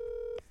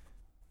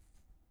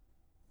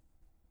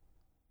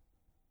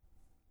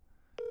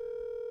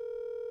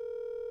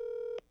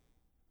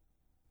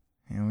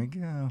 Here we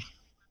go.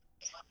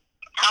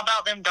 How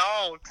about them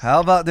dogs?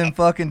 How about them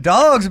fucking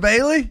dogs,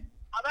 Bailey?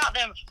 How about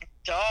them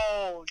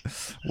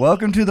dogs?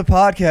 Welcome to the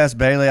podcast,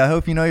 Bailey. I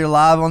hope you know you're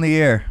live on the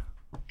air.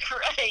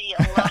 Great,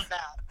 I love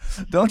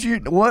that. Don't you?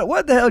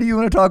 What the hell do you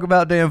want to talk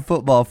about damn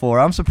football for?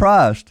 I'm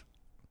surprised.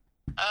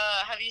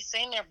 Have you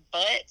seen their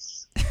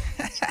butts?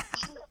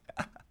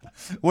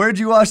 Where'd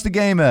you watch the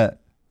game at?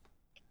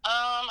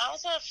 I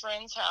was at a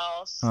friend's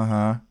house.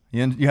 Uh-huh.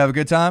 You have a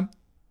good time?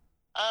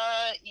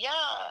 Yeah.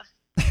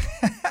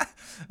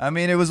 I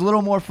mean, it was a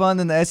little more fun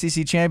than the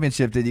SEC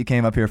championship that you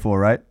came up here for,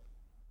 right?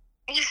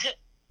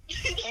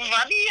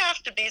 Why do you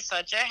have to be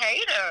such a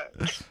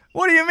hater?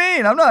 What do you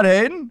mean? I'm not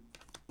hating.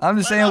 I'm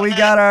just saying we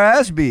got our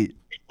ass beat.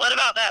 What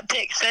about that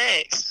pick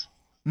six?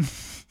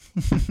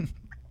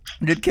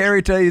 Did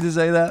Carrie tell you to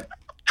say that?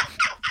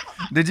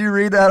 Did you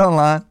read that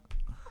online?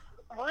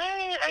 What?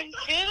 Are you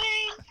kidding?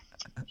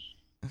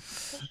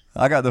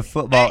 I got the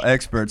football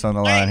experts on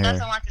the line here.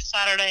 Nothing like a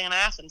Saturday in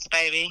Athens,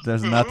 baby.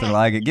 There's nothing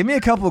like it. Give me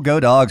a couple of go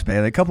dogs,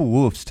 Bailey. A couple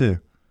wolves too.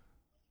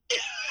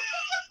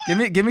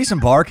 Give me some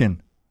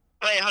barking.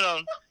 Wait, hold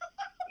on.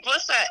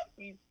 What's that?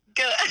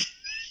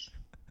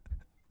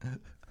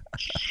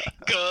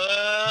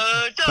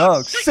 Go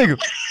dogs. Sing 'em.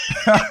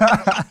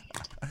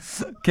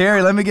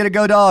 Carrie, let me get a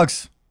go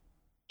dogs.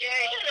 Yeah,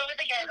 with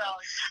the go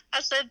dogs. I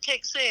said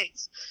pick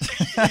six.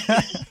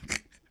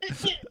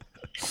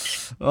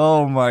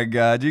 Oh my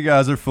God, you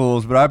guys are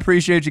fools. But I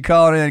appreciate you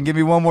calling in. Give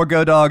me one more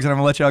go dogs, and I'm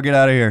gonna let y'all get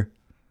out of here.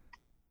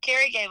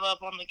 Carrie gave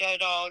up on the go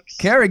dogs.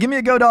 Carrie, give me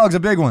a go dogs, a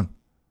big one.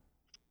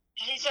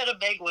 He said a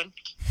big one.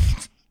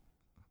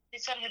 He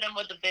said hit him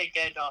with the big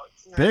go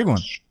dogs. No. Big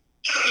one.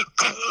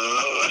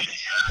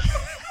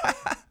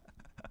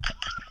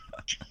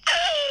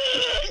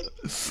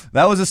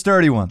 That was a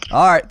sturdy one.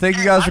 All right, thank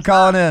you guys for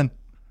calling in.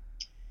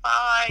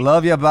 Bye.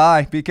 Love you.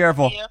 Bye. Be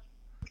careful. Yeah.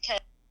 Okay.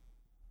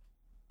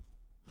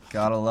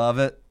 Gotta love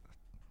it.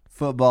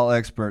 Football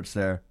experts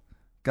there.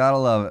 Gotta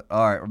love it.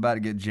 All right, we're about to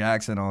get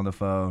Jackson on the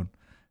phone.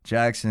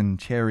 Jackson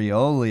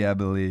Cherrioli, I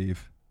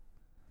believe.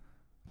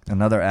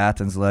 Another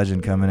Athens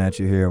legend coming at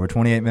you here. We're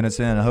 28 minutes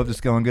in. I hope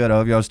it's going good. I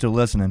hope y'all are still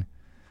listening.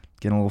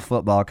 Getting a little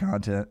football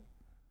content.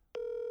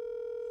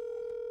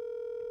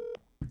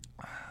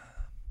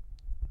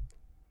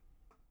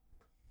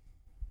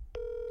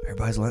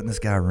 Everybody's letting this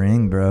guy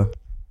ring, bro.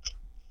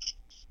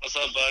 What's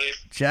up, buddy?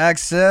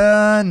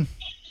 Jackson.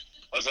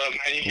 What's up,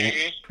 man? You hear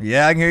me?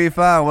 Yeah, I can hear you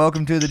fine.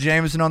 Welcome to the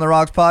Jameson on the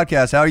Rocks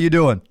podcast. How are you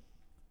doing?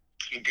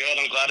 I'm good.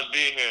 I'm glad to be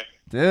here.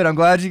 Dude, I'm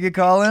glad you could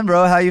call in,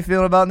 bro. How you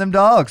feeling about them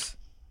dogs?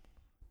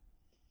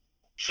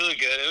 Feeling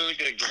good. It was a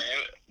good game.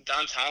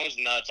 Downtown was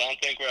nuts. I don't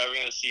think we're ever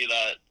going to see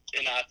that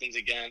in Athens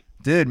again.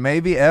 Dude,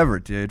 maybe ever,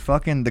 dude.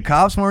 Fucking the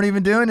cops weren't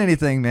even doing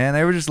anything, man.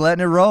 They were just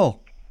letting it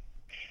roll.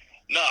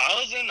 No, I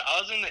was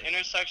in the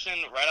intersection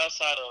right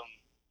outside of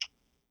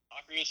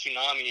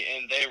Tsunami,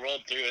 and they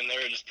rolled through, and they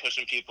were just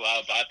pushing people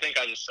out, but I think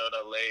I just showed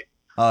up late.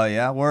 Oh,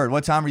 yeah? Word.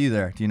 What time were you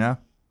there? Do you know?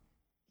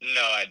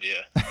 No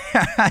idea.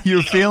 You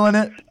were feeling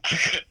it?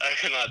 I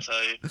could not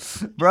tell you.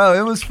 Bro,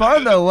 it was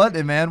fun, though, wasn't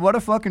it, man? What a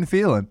fucking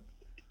feeling.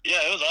 Yeah,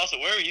 it was awesome.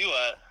 Where were you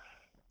at?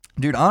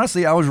 Dude,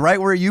 honestly, I was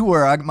right where you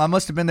were. I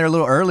must have been there a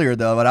little earlier,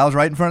 though, but I was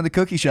right in front of the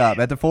cookie shop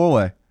at the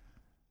four-way.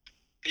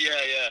 Yeah.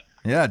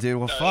 Yeah, dude.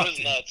 Well, no, fuck. It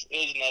was nuts. It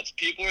was nuts.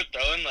 People were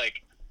throwing, like,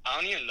 I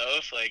don't even know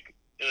if, like,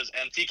 it was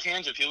empty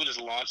cans or people just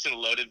launching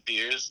loaded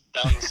beers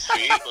down the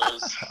street. It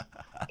was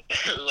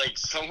like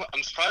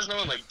I'm surprised no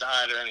one like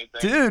died or anything.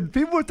 Dude,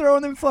 people were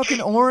throwing them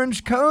fucking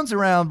orange cones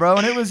around, bro,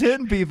 and it was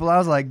hitting people. I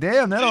was like,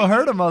 damn, that'll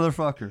hurt a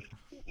motherfucker.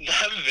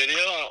 That video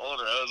on Old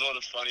Road was one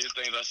of the funniest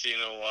things I've seen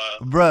in a while.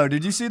 Bro,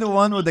 did you see the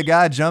one where the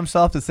guy jumps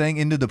off the thing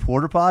into the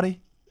porta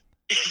potty?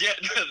 Yeah,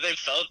 they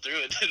fell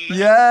through it, didn't they?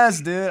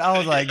 Yes, dude. I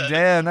was like,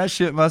 damn, that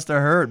shit must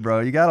have hurt, bro.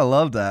 You gotta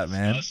love that,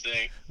 man.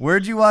 Disgusting.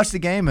 Where'd you watch the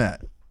game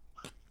at?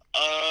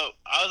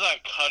 I was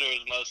at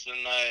Cutter's most of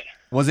the night.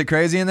 Was it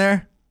crazy in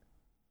there?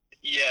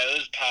 Yeah, it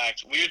was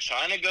packed. We were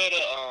trying to go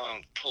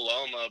to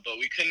Paloma, but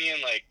we couldn't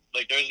even like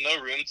there was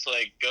no room to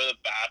like go to the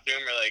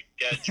bathroom or like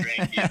get a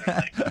drink.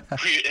 Even.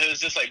 It was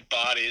just like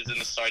bodies in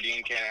the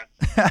sardine can.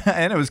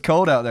 And it was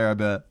cold out there, I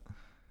bet.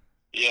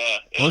 Yeah.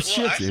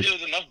 Actually, there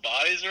was enough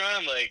bodies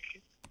around. Like,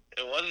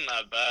 it wasn't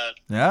that bad.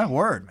 Yeah,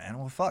 word, man.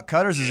 Well, fuck,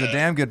 Cutter's is a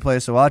damn good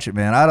place to watch it,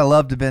 man. I'd have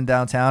loved to have been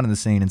downtown in the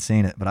scene and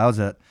seen it, but I was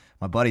at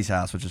my buddy's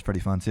house, which is pretty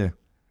fun too.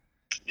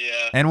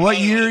 Yeah. And what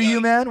year are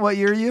you, man? What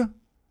year are you?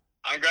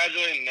 I'm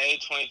graduating May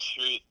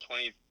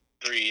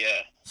 23, yeah.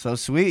 So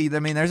sweet. I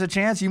mean, there's a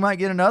chance you might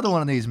get another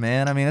one of these,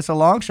 man. I mean, it's a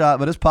long shot,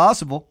 but it's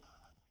possible.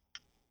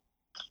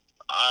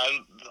 I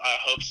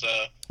hope so.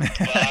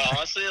 But I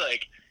honestly,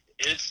 like,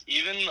 it's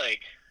even, like,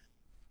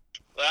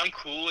 I'm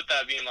cool with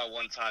that being my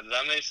one time. Does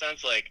that make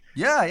sense? Like,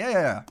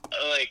 yeah.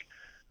 Like,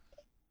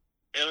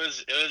 it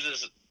was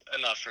just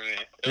enough for me.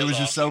 It was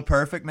just so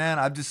perfect, man.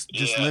 I've just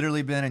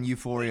literally been in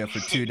euphoria for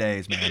 2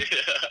 days, man. Yeah.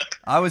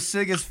 I was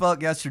sick as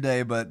fuck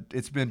yesterday, but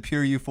it's been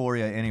pure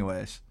euphoria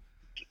anyways.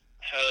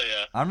 Hell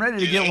yeah. I'm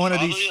ready to get one of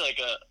these. Probably like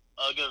a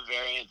UGA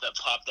variant that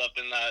popped up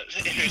in that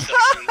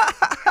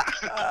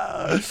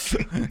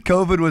intersection.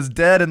 COVID was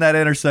dead in that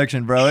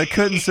intersection, bro. It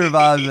couldn't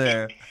survive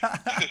there.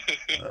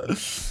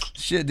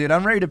 Shit, dude,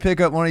 I'm ready to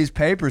pick up one of these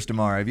papers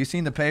tomorrow. Have you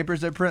seen the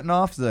papers they're printing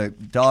off? The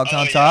dogs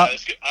on top? I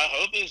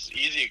hope it's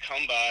easy to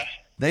come by.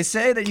 They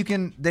say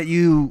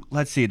that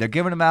let's see, they're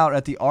giving them out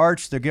at the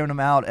Arch, they're giving them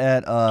out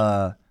at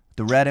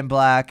the Red and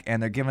Black,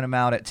 and they're giving them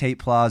out at Tate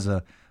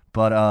Plaza,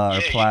 or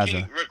Plaza.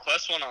 You can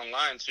request one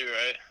online too,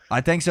 right? I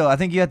think so. I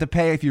think you have to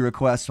pay if you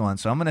request one.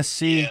 So I'm gonna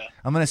see. Yeah.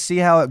 I'm gonna see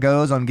how it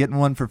goes on getting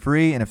one for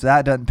free, and if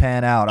that doesn't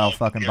pan out, I'll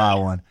fucking buy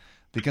one.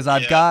 Because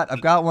I've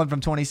got one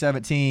from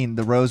 2017,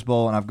 the Rose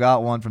Bowl, and I've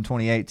got one from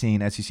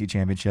 2018 SEC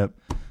Championship.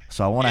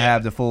 So I want to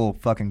have the full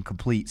fucking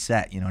complete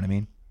set. You know what I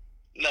mean?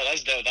 No,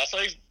 that's dope. That's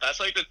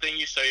like the thing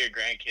you show your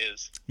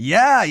grandkids.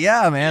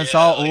 Yeah, man. It's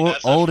all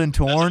old and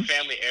torn. That's a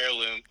family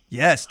heirloom.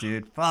 Yes,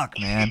 dude. Fuck,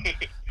 man.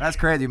 That's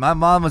crazy. My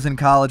mom was in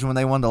college when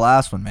they won the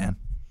last one, man.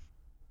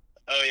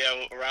 Oh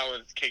yeah,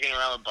 kicking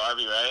around with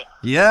Barbie, right?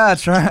 Yeah,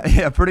 that's right.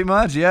 Yeah, pretty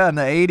much. Yeah, in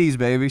the 80s,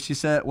 baby. She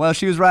said, well,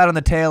 she was right on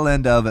the tail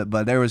end of it,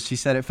 but she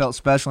said it felt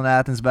special in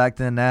Athens back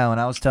then now,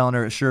 and I was telling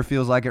her it sure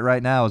feels like it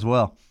right now as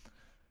well.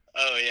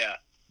 Oh yeah.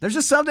 There's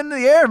just something in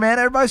the air, man.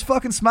 Everybody's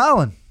fucking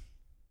smiling.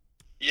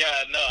 Yeah,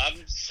 no,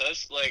 I'm so,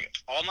 like,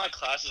 all my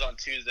classes on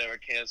Tuesday were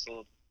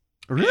canceled.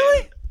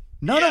 Really?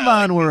 None of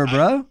mine were,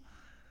 bro.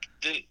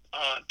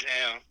 Oh,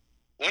 damn.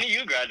 When are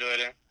you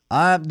graduating?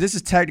 This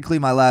is technically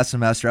my last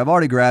semester. I've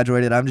already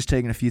graduated. I'm just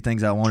taking a few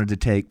things I wanted to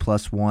take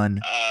plus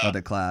one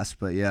other class.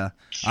 But yeah,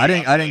 I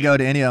didn't go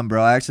to any of them,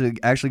 bro. I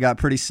actually got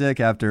pretty sick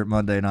after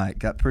Monday night.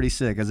 Got pretty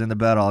sick. I was in the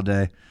bed all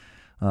day.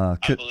 I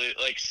believe,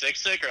 like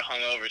sick or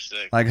hungover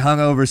sick? Like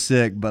hungover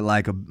sick, but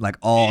like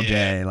all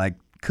day. Like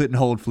couldn't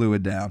hold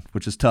fluid down,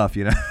 which is tough,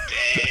 you know.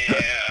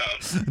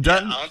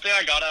 Damn. I don't think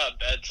I got out of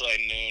bed till like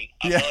noon.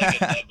 I felt like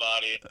a dead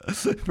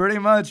body. Pretty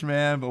much,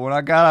 man. But when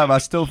I got up, I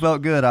still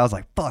felt good. I was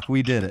like, fuck,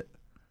 we did it.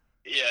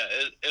 Yeah,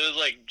 it was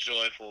like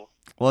joyful.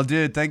 Well,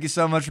 dude, thank you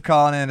so much for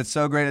calling in. It's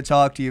so great to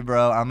talk to you,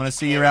 bro. I'm going to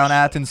see you around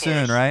Athens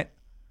soon, right?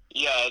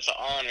 Yeah, it's an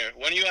honor.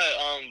 When are you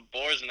at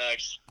Boars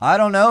next? I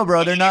don't know,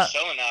 bro. They're not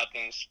selling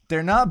Athens.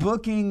 They're not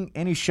booking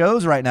any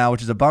shows right now,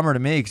 which is a bummer to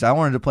me because I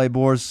wanted to play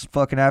Boars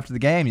fucking after the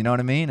game, you know what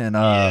I mean? And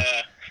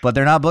but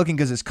they're not booking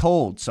because it's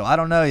cold, so I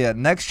don't know yet.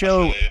 Next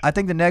show, I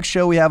think the next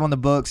show we have on the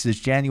books is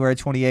January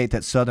 28th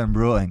at Southern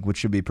Brewing, which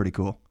should be pretty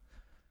cool.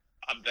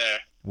 I'm there.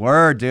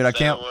 Word, dude. I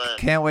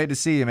can't wait to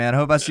see you, man.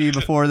 Hope I see you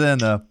before then,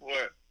 though.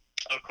 Word.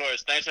 Of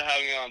course. Thanks for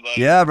having me on,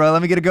 buddy. Yeah, bro.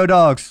 Let me get a go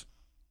dogs.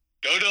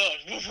 Go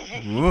dogs.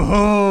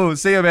 Woohoo.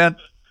 See you, man.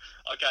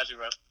 I'll catch you,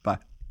 bro. Bye.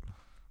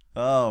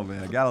 Oh,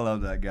 man. Gotta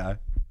love that guy.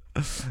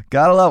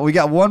 Gotta love. We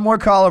got one more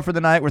caller for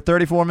the night. We're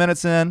 34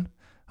 minutes in.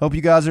 Hope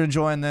you guys are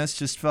enjoying this.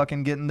 Just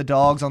fucking getting the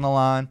dogs on the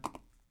line.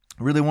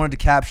 Really wanted to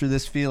capture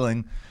this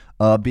feeling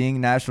of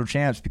being national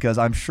champs because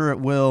I'm sure it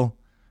will.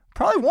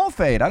 Probably won't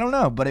fade. I don't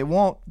know, but it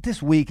won't.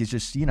 This week is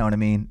just, you know what I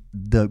mean,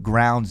 the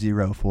ground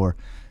zero for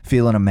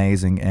feeling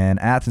amazing. And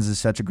Athens is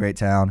such a great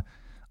town.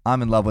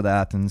 I'm in love with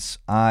Athens.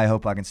 I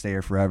hope I can stay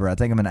here forever. I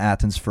think I'm an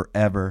Athens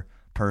forever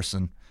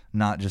person,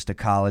 not just a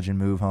college and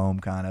move home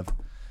kind of.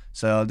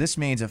 So this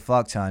means a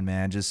fuck ton,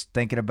 man. Just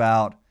thinking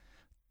about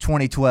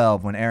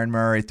 2012 when Aaron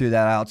Murray threw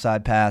that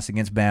outside pass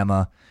against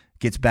Bama,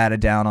 gets batted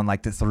down on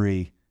like the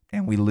 3,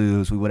 and we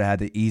lose. We would have had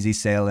the easy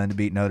sail in to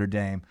beat Notre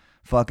Dame.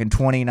 Fucking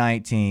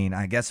 2019.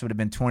 I guess it would have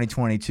been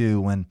 2022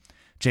 when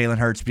Jalen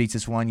Hurts beats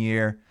us one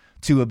year,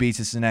 Tua beats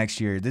us the next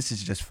year. This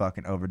is just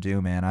fucking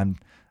overdue, man. I'm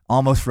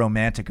almost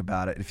romantic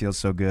about it. It feels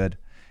so good.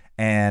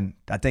 And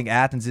I think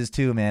Athens is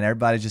too, man.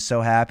 Everybody's just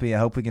so happy. I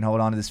hope we can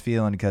hold on to this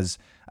feeling because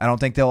I don't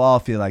think they'll all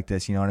feel like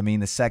this. You know what I mean?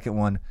 The second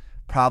one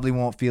probably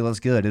won't feel as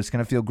good. It's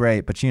going to feel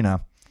great, but you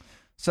know.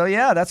 So,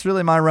 yeah, that's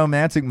really my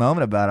romantic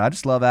moment about it. I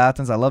just love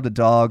Athens. I love the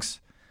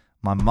Dogs.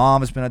 My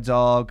mom has been a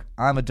dog.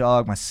 I'm a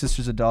dog. My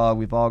sister's a dog.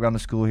 We've all gone to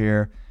school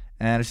here.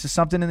 And it's just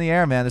something in the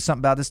air, man. There's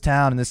something about this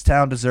town, and this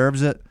town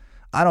deserves it.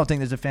 I don't think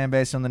there's a fan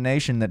base in the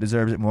nation that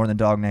deserves it more than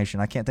Dog Nation.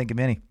 I can't think of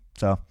any.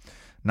 So,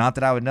 not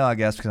that I would know, I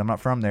guess, because I'm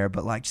not from there.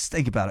 But, like, just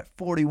think about it.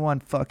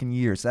 41 fucking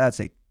years. That's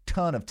a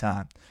ton of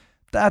time.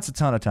 That's a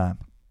ton of time.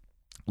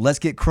 Let's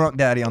get Crunk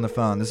Daddy on the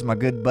phone. This is my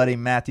good buddy,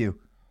 Matthew.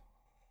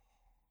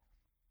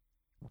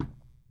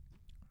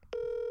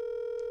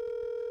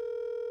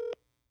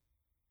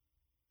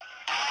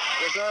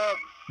 What's up?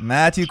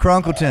 Matthew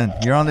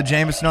Crunkleton, you're on the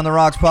Jameson on the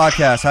Rocks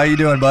podcast. How you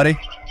doing, buddy? I'm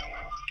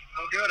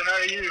good. How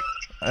are you?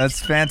 That's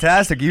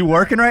fantastic. You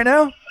working right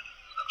now?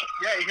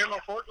 Yeah, you hear my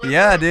forklift?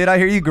 Yeah, dude. I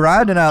hear you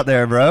grinding out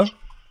there, bro. Yeah, I'm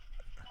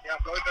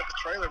loading up the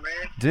trailer,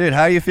 man. Dude,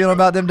 how you feeling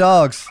about them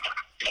Dogs?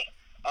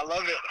 I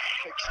love it.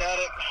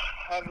 Ecstatic.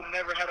 I've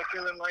never had a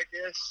feeling like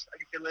this. I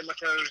can feel it in my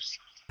toes.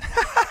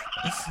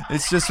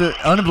 It's just an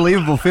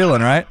unbelievable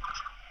feeling, right?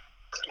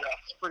 Yeah,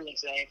 it's pretty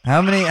insane.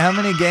 How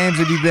many games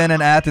have you been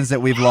in Athens that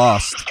we've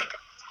lost?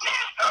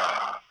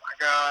 Oh, my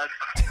God.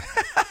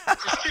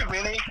 Just too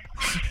many.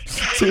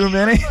 Too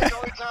many? The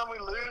only time we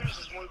lose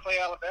is when we play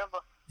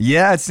Alabama.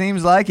 Yeah, it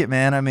seems like it,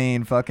 man. I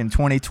mean, fucking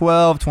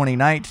 2012,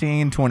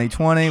 2019,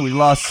 2020. We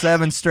lost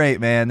 7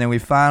 straight, man. Then we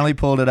finally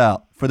pulled it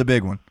out for the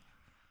big one.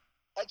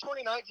 That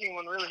 2019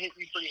 one really hit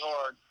me pretty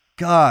hard.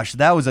 Gosh,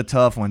 that was a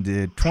tough one,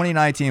 dude.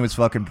 2019 was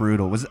fucking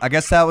brutal. I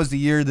guess that was the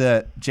year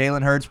that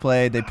Jalen Hurts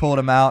played. They pulled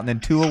him out, and then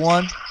Tua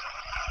won. Yep.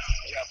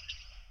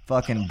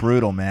 Fucking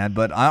brutal, man.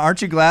 But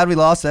aren't you glad we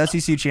lost the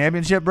SEC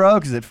championship, bro?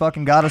 Because it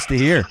fucking got us to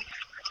here.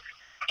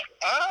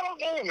 I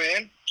don't know,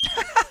 man.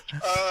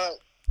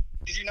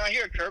 Did you not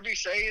hear Kirby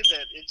say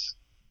that it's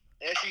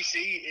SEC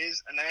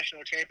is a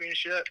national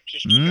championship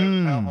just because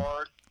of how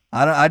hard?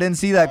 I didn't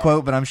see that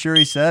quote, but I'm sure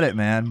he said it,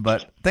 man.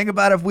 But think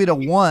about if we'd have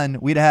won,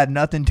 we'd have had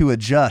nothing to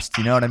adjust.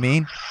 You know what I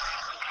mean?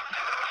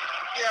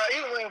 Yeah,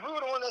 either way, if we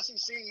would have won the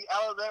SEC,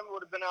 Alabama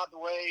would have been out the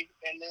way,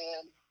 and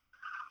then,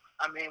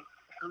 I mean,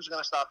 who's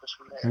going to stop us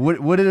from there?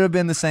 Would it have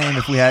been the same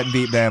if we hadn't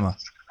beat Bama?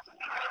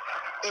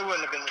 It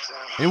wouldn't have been the same.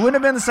 It wouldn't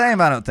have been the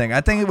same, I don't think. I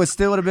think it would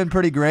still would have been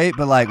pretty great,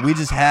 but, like, we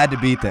just had to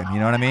beat them. You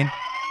know what I mean?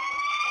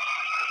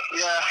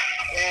 Yeah,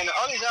 and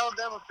all these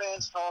Alabama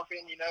fans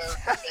talking, saying,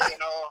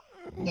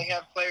 they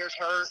have players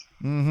hurt.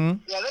 Mm-hmm.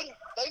 Yeah, they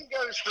can go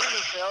screw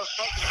themselves,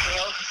 fuck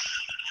themselves,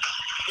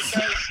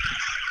 because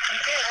you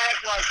can't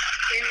act like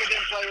any of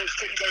them players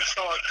couldn't go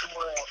start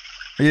somewhere else.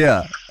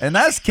 Yeah, and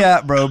that's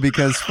cap, bro,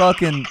 because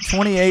fucking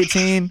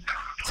 2018,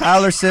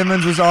 Tyler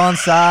Simmons was on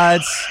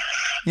sides.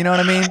 You know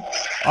what I mean?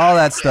 All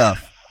that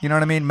stuff. You know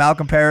what I mean?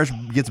 Malcolm Parrish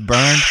gets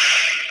burned.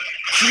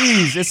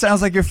 Jeez, it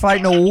sounds like you're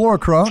fighting a war,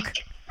 Crunk.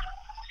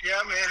 Yeah,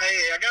 man.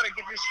 Hey, I got to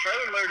get this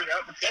trailer loaded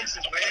up in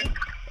Texas, man.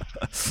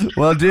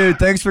 Well, dude,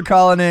 thanks for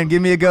calling in.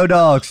 Give me a Go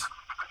Dogs.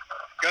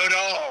 Go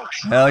Dogs.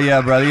 Hell yeah,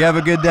 brother. You have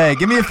a good day.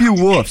 Give me a few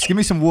woofs. Give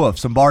me some woofs,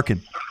 some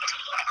barking.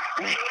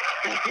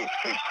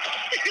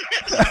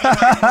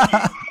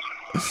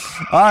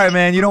 All right,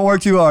 man. You don't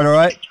work too hard, all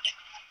right?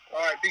 All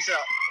right, peace out.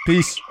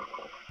 Peace.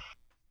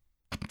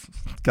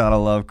 Gotta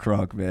love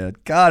Crunk, man.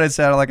 God, it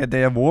sounded like a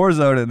damn war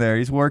zone in there.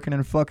 He's working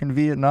in fucking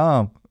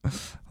Vietnam.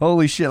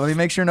 Holy shit. Let me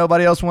make sure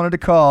nobody else wanted to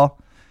call.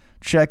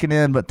 Checking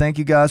in, but thank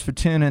you guys for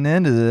tuning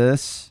into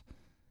this.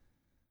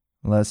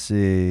 Let's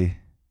see.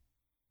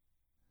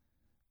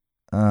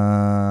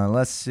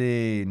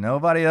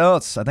 Nobody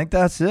else. I think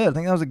that's it. I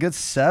think that was a good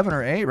 7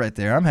 or 8 right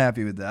there. I'm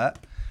happy with that.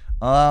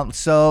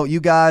 So you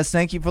guys,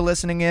 thank you for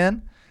listening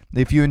in.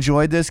 If you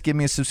enjoyed this, give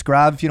me a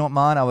subscribe if you don't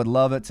mind. I would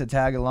love it to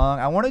tag along.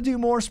 I want to do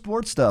more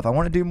sports stuff. I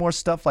want to do more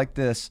stuff like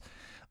this.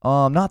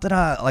 Not that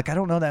I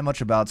don't know that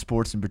much about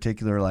sports in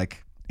particular,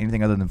 like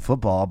anything other than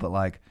football, but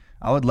like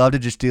I would love to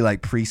just do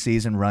like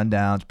preseason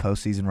rundowns,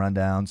 postseason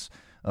rundowns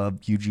of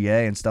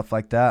UGA and stuff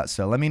like that.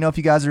 So let me know if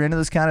you guys are into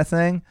this kind of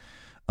thing.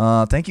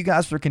 Thank you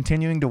guys for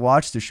continuing to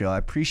watch the show. I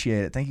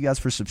appreciate it. Thank you guys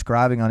for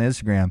subscribing on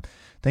Instagram.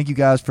 Thank you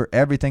guys for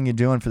everything you're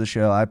doing for the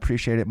show. I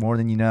appreciate it more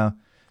than you know.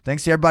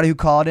 Thanks to everybody who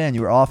called in.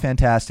 You were all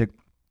fantastic.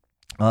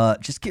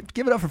 Just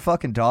give it up for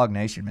fucking Dog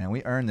Nation, man.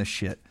 We earned this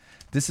shit.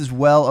 This is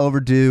well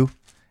overdue,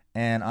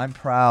 and I'm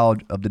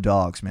proud of the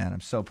Dogs, man.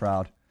 I'm so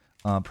proud.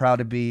 Proud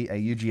to be a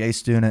UGA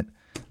student.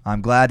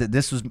 I'm glad that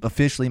this was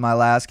officially my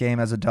last game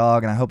as a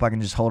Dog, and I hope I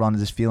can just hold on to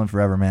this feeling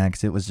forever, man,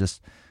 because it was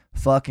just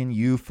fucking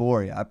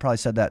euphoria. I probably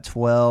said that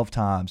 12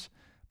 times,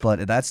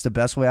 but that's the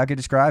best way I could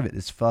describe it.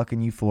 It's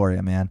fucking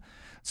euphoria, man.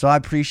 So I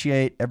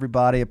appreciate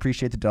everybody,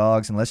 appreciate the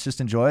Dogs, and let's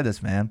just enjoy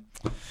this, man.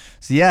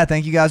 So yeah,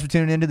 thank you guys for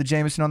tuning into the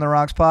Jameson on the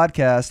Rocks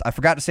podcast. I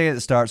forgot to say it at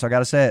the start, so I got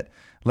to say it.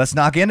 Let's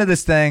knock into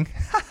this thing.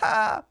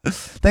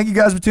 Thank you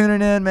guys for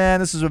tuning in, man.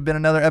 This has been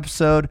another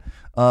episode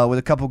with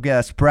a couple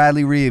guests.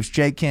 Bradley Reeves,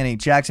 Jake Kinney,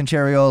 Jackson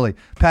Cherrioli,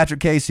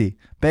 Patrick Casey,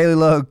 Bailey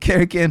Logue,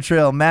 Kerry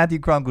Cantrell, Matthew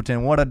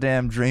Crunkleton. What a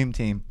damn dream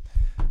team.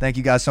 Thank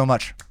you guys so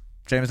much.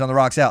 Jameson on the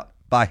Rocks out.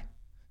 Bye.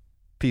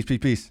 Peace, peace,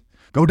 peace.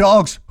 Go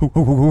Dogs. Hoo,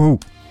 hoo, hoo, hoo, hoo.